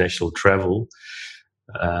international travel,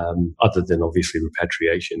 other than obviously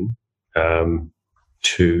repatriation,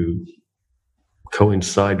 to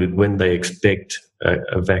coincide with when they expect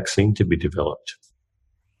a vaccine to be developed.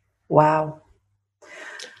 Wow.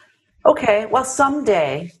 Okay, well,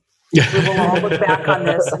 someday we will all look back on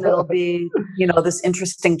this, and it'll be, this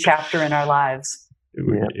interesting chapter in our lives.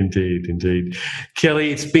 Yeah. Indeed.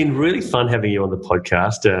 Kelly, it's been really fun having you on the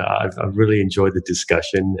podcast. I've really enjoyed the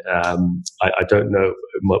discussion. I don't know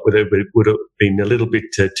whether it would have been a little bit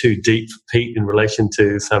too deep for Pete in relation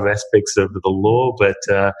to some aspects of the law, but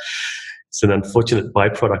it's an unfortunate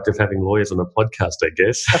byproduct of having lawyers on a podcast, I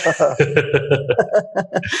guess.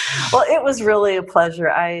 Well, it was really a pleasure.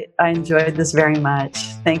 I enjoyed this very much.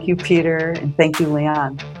 Thank you, Peter, and thank you,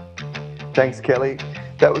 Leon. Thanks, Kelly.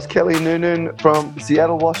 That was Kelly Noonan from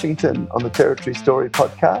Seattle, Washington on the Territory Story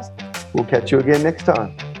podcast. We'll catch you again next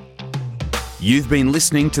time. You've been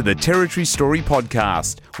listening to the Territory Story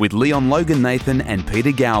podcast with Leon Logan Nathan and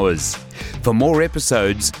Peter Gowers. For more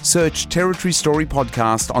episodes, search Territory Story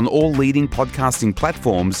podcast on all leading podcasting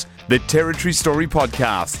platforms. The Territory Story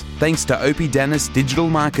podcast, thanks to Opie Dennis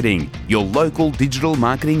Digital Marketing, your local digital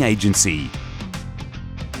marketing agency.